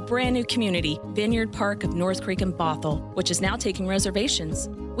beautiful brand new community, Vineyard Park of North Creek and Bothell, which is now taking reservations.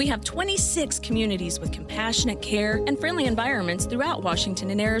 We have 26 communities with compassionate care and friendly environments throughout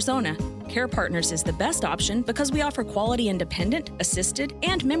Washington and Arizona. Care Partners is the best option because we offer quality independent, assisted,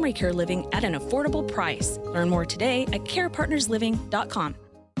 and memory care living at an affordable price. Learn more today at carepartnersliving.com.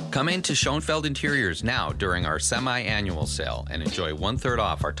 Come into Schoenfeld Interiors now during our semi-annual sale and enjoy 1/3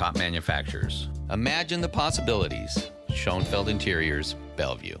 off our top manufacturers. Imagine the possibilities. Schoenfeld Interiors,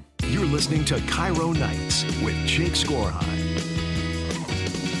 Bellevue. You're listening to Cairo Nights with Jake Skorheim.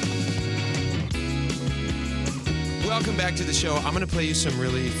 Welcome back to the show. I'm going to play you some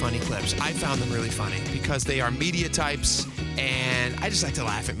really funny clips. I found them really funny because they are media types, and I just like to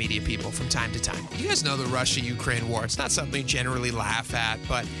laugh at media people from time to time. You guys know the Russia-Ukraine war. It's not something we generally laugh at,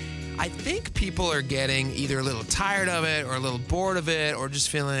 but I think people are getting either a little tired of it or a little bored of it or just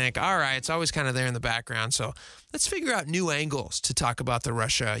feeling like, all right, it's always kind of there in the background. So let's figure out new angles to talk about the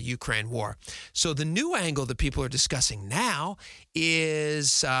Russia-Ukraine war. So the new angle that people are discussing now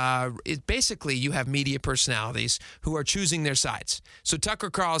is basically you have media personalities who are choosing their sides. So Tucker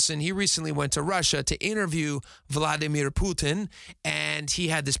Carlson, he recently went to Russia to interview Vladimir Putin, and he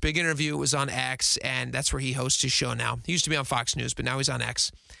had this big interview. It was on X, and that's where he hosts his show now. He used to be on Fox News, but now he's on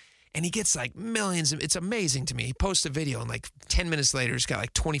X. And he gets like millions. It's amazing to me. He posts a video and like 10 minutes later, he's got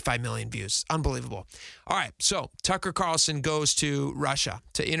like 25 million views. Unbelievable. All right. So Tucker Carlson goes to Russia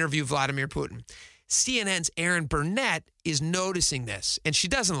to interview Vladimir Putin. CNN's Erin Burnett is noticing this, and she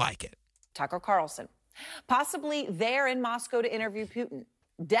doesn't like it. Tucker Carlson, possibly there in Moscow to interview Putin.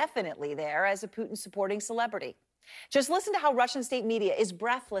 Definitely there as a Putin-supporting celebrity. Just listen to how Russian state media is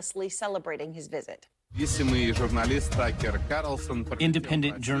breathlessly celebrating his visit.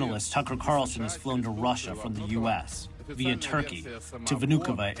 Independent journalist Tucker Carlson has flown to Russia from the U.S. via Turkey to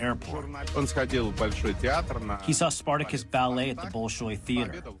Vnukovo Airport. He saw Spartacus Ballet at the Bolshoi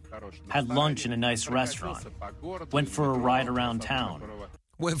Theater, had lunch in a nice restaurant, went for a ride around town.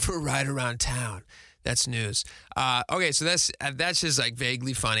 Went for a ride around town. That's news. Okay, so that's just like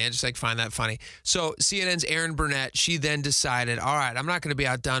vaguely funny. I just like find that funny. So CNN's Erin Burnett, she then decided, all right, I'm not going to be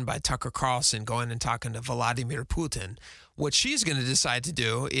outdone by Tucker Carlson going and talking to Vladimir Putin. What she's going to decide to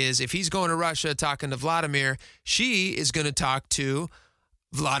do is if he's going to Russia talking to Vladimir, she is going to talk to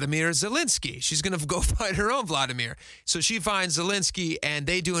Vladimir Zelensky. She's going to go find her own Vladimir. So she finds Zelensky and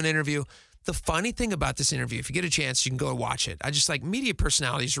they do an interview. The funny thing about this interview, if you get a chance, you can go watch it. I just like media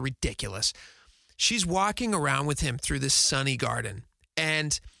personalities are ridiculous. She's walking around with him through this sunny garden.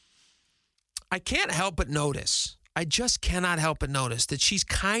 And I can't help but notice, I just cannot help but notice that she's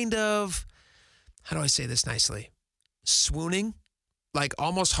kind of, how do I say this nicely? Swooning, like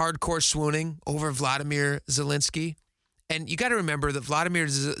almost hardcore swooning over Vladimir Zelensky. And you got to remember that Vladimir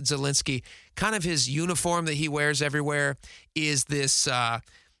Zelensky, kind of his uniform that he wears everywhere is this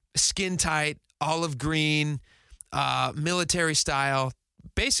skin-tight, olive green, military style,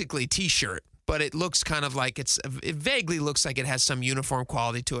 basically T-shirt. But it looks kind of like it vaguely looks like it has some uniform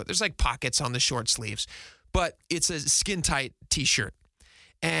quality to it. There's like pockets on the short sleeves, but it's a skin-tight T-shirt.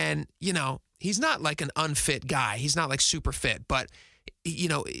 And, you know, he's not like an unfit guy. He's not like super fit, but, you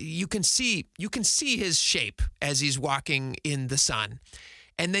know, you can see his shape as he's walking in the sun.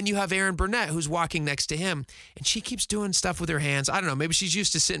 And then you have Erin Burnett, who's walking next to him, and she keeps doing stuff with her hands. I don't know, maybe she's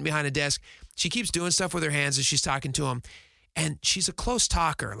used to sitting behind a desk. She keeps doing stuff with her hands as she's talking to him. And she's a close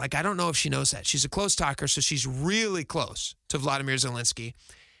talker. Like, I don't know if she knows that. She's a close talker, so she's really close to Vladimir Zelensky.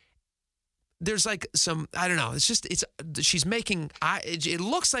 There's like some, I don't know, she's making, it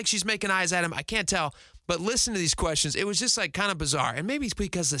looks like she's making eyes at him. I can't tell, but listen to these questions. It was just like kind of bizarre. And maybe it's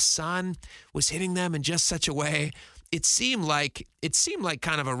because the sun was hitting them in just such a way. It seemed like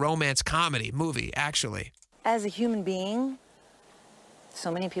kind of a romance comedy movie, actually. As a human being,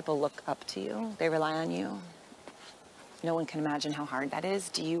 so many people look up to you. They rely on you. No one can imagine how hard that is.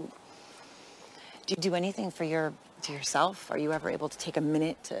 Do you do anything for yourself? Are you ever able to take a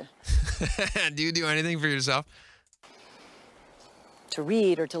minute to... Do you do anything for yourself? To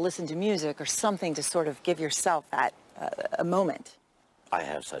read or to listen to music or something to sort of give yourself that, a moment? I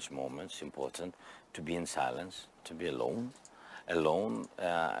have such moments, important, to be in silence, to be alone. Alone,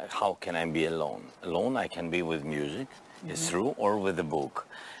 how can I be alone? Alone, I can be with music, it's true, or with a book.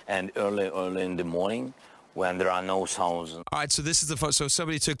 And early in the morning, when there are no sounds. All right, so this is so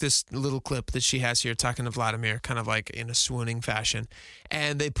somebody took this little clip that she has here talking to Vladimir, kind of like in a swooning fashion,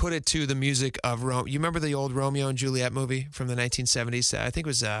 and they put it to the music of You remember the old Romeo and Juliet movie from the 1970s? I think it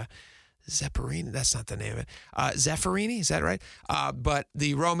was Zeffirelli. That's not the name of it. Zeffirelli, is that right? But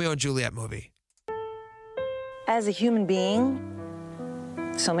the Romeo and Juliet movie. As a human being,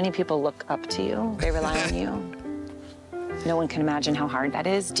 so many people look up to you. They rely on you. No one can imagine how hard that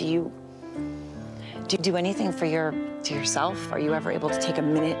is. Do you do anything for yourself? Are you ever able to take a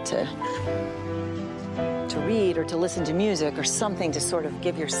minute to read or to listen to music or something to sort of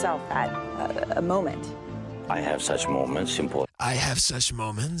give yourself that a moment? I have such moments, important. I have such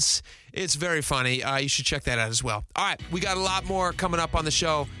moments. It's very funny. You should check that out as well. All right, we got a lot more coming up on the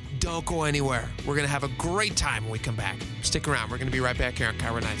show. Don't go anywhere. We're going to have a great time when we come back. Stick around. We're going to be right back here on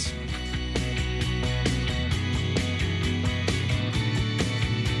Cairo Nights.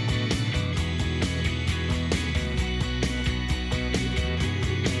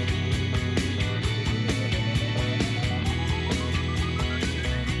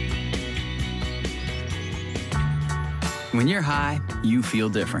 When you're high, you feel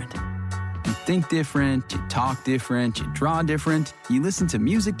different. You think different, you talk different, you draw different, you listen to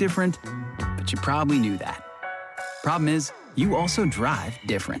music different, but you probably knew that. Problem is, you also drive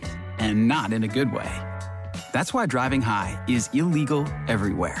different, and not in a good way. That's why driving high is illegal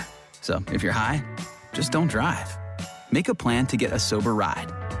everywhere. So if you're high, just don't drive. Make a plan to get a sober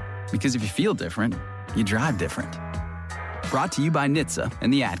ride. Because if you feel different, you drive different. Brought to you by NHTSA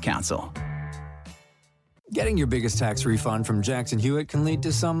and the Ad Council. Getting your biggest tax refund from Jackson Hewitt can lead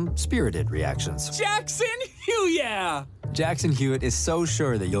to some spirited reactions. Jackson Hewitt! Jackson Hewitt is so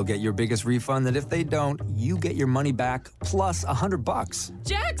sure that you'll get your biggest refund that if they don't, you get your money back plus $100.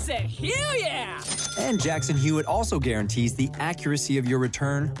 Jackson Hewitt! And Jackson Hewitt also guarantees the accuracy of your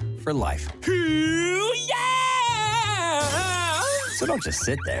return for life. Hewitt! So don't just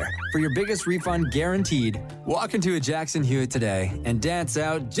sit there. For your biggest refund guaranteed, walk into a Jackson Hewitt today and dance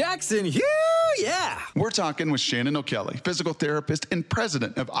out Jackson Hewitt! Yeah! We're talking with Shannon O'Kelly, physical therapist and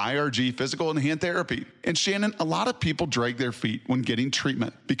president of IRG Physical and Hand Therapy. And Shannon, a lot of people drag their feet when getting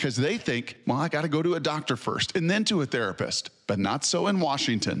treatment because they think, well, I got to go to a doctor first and then to a therapist. But not so in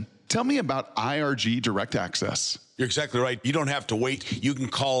Washington. Tell me about IRG Direct Access. You're exactly right. You don't have to wait. You can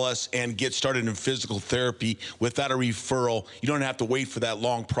call us and get started in physical therapy without a referral. You don't have to wait for that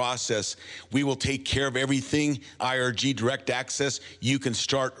long process. We will take care of everything. IRG Direct Access. You can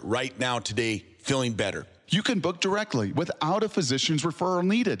start right now today feeling better. You can book directly without a physician's referral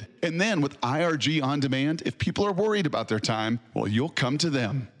needed. And then with IRG On Demand, if people are worried about their time, well, you'll come to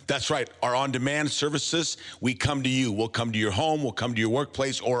them. That's right. Our on-demand services, we come to you. We'll come to your home, we'll come to your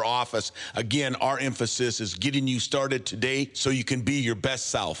workplace or office. Again, our emphasis is getting you started today so you can be your best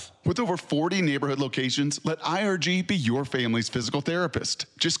self. With over 40 neighborhood locations, let IRG be your family's physical therapist.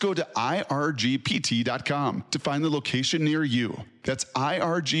 Just go to irgpt.com to find the location near you. That's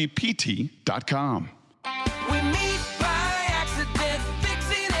irgpt.com. We meet by accident,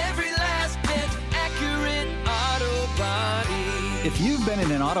 fixing every last bit, Accurate Auto Body. If you've been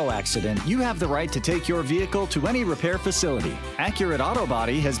in an auto accident, you have the right to take your vehicle to any repair facility. Accurate Auto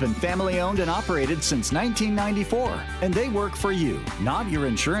Body has been family owned and operated since 1994, and they work for you, not your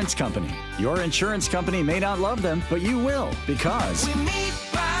insurance company. Your insurance company may not love them, but you will, because We meet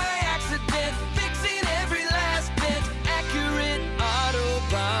by accident, fixing every last bit, Accurate Auto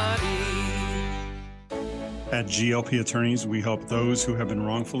Body. At GLP Attorneys, we help those who have been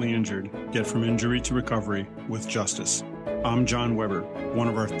wrongfully injured get from injury to recovery with justice. I'm John Weber, one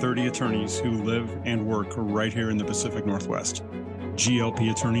of our 30 attorneys who live and work right here in the Pacific Northwest.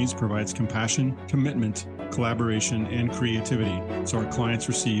 GLP Attorneys provides compassion, commitment, collaboration, and creativity so our clients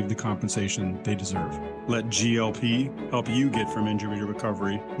receive the compensation they deserve. Let GLP help you get from injury to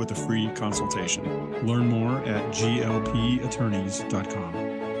recovery with a free consultation. Learn more at glpattorneys.com.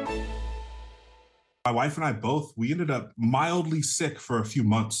 My wife and I both, we ended up mildly sick for a few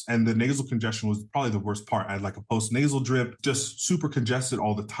months, and the nasal congestion was probably the worst part. I had like a post-nasal drip, just super congested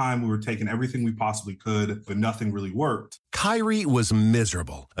all the time. We were taking everything we possibly could, but nothing really worked. Kyrie was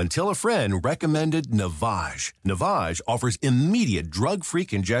miserable until a friend recommended Navage. Navage offers immediate drug-free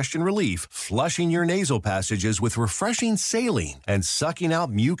congestion relief, flushing your nasal passages with refreshing saline and sucking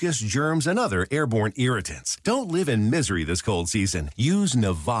out mucus, germs, and other airborne irritants. Don't live in misery this cold season. Use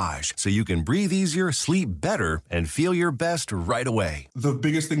Navage so you can breathe easier, sleep better, and feel your best right away. The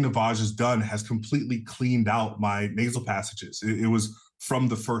biggest thing Navage has done has completely cleaned out my nasal passages. It was from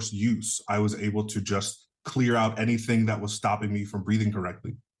the first use. I was able to just clear out anything that was stopping me from breathing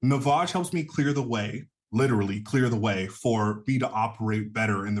correctly. Navage helps me clear the way, literally clear the way for me to operate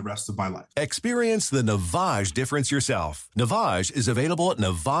better in the rest of my life. Experience the Navage difference yourself. Navage is available at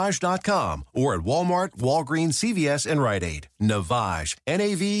Navage.com or at Walmart, Walgreens, CVS, and Rite Aid. Navage,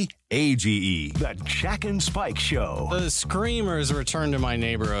 Navage. The Jack and Spike Show. The Screamers return to my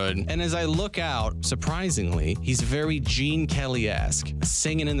neighborhood, and as I look out, surprisingly, he's very Gene Kelly-esque,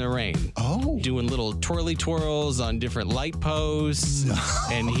 singing in the rain. Oh. Doing little twirly twirls on different light posts,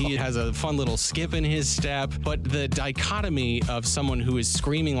 and he has a fun little skip in his step. But the dichotomy of someone who is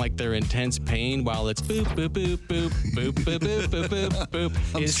screaming like they're in intense pain while it's boop, boop, boop, boop, boop, boop, boop, boop, boop,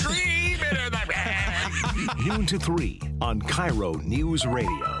 boop. I'm screaming in the rain. Noon to 3 on Cairo News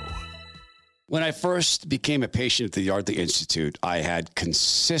Radio. When I first became a patient at the Yardley Institute, I had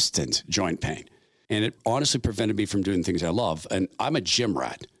consistent joint pain, and it honestly prevented me from doing things I love. And I'm a gym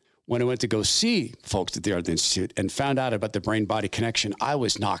rat. When I went to go see folks at the Yardley Institute and found out about the brain-body connection, I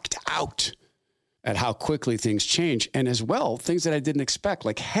was knocked out at how quickly things change. And as well, things that I didn't expect,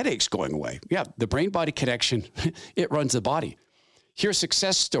 like headaches going away. Yeah, the brain-body connection, it runs the body. Hear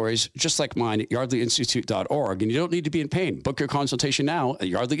success stories just like mine at yardleyinstitute.org, and you don't need to be in pain. Book your consultation now at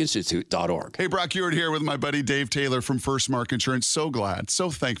yardleyinstitute.org. Hey, Brock Ewart here with my buddy Dave Taylor from First Mark Insurance. So glad, so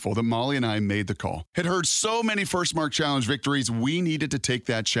thankful that Molly and I made the call. Had heard so many First Mark Challenge victories, we needed to take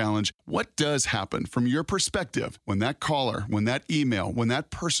that challenge. What does happen from your perspective when that caller, when that email, when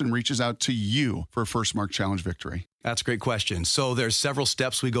that person reaches out to you for a First Mark Challenge victory? That's a great question. So there's several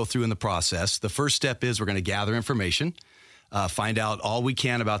steps we go through in the process. The first step is we're going to gather information. Find out all we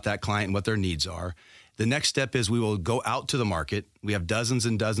can about that client and what their needs are. The next step is we will go out to the market. We have dozens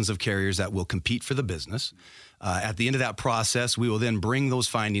and dozens of carriers that will compete for the business. At the end of that process, we will then bring those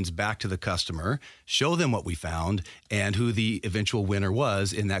findings back to the customer, show them what we found, and who the eventual winner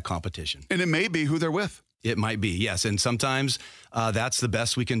was in that competition. And it may be who they're with. It might be, yes. And sometimes that's the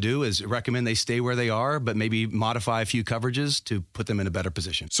best we can do is recommend they stay where they are, but maybe modify a few coverages to put them in a better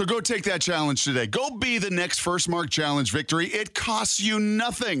position. So go take that challenge today. Go be the next First Mark Challenge victory. It costs you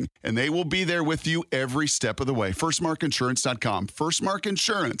nothing, and they will be there with you every step of the way. FirstMarkInsurance.com.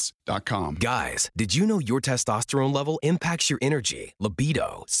 FirstMarkInsurance.com. Guys, did you know your testosterone level impacts your energy,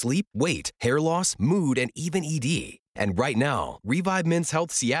 libido, sleep, weight, hair loss, mood, and even ED? And right now, Revive Men's Health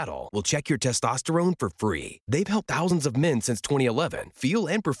Seattle will check your testosterone for free. They've helped thousands of men since 2011 feel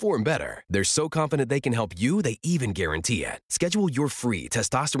and perform better. They're so confident they can help you, they even guarantee it. Schedule your free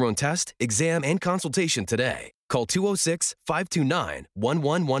testosterone test, exam, and consultation today. Call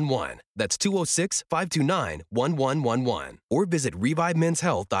 206-529-1111. That's 206-529-1111. Or visit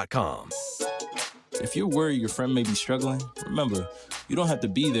ReviveMen'sHealth.com. If you're worried your friend may be struggling, remember, you don't have to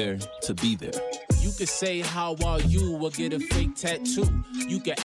be there to be there. You could say, how are you, or get a fake tattoo. You can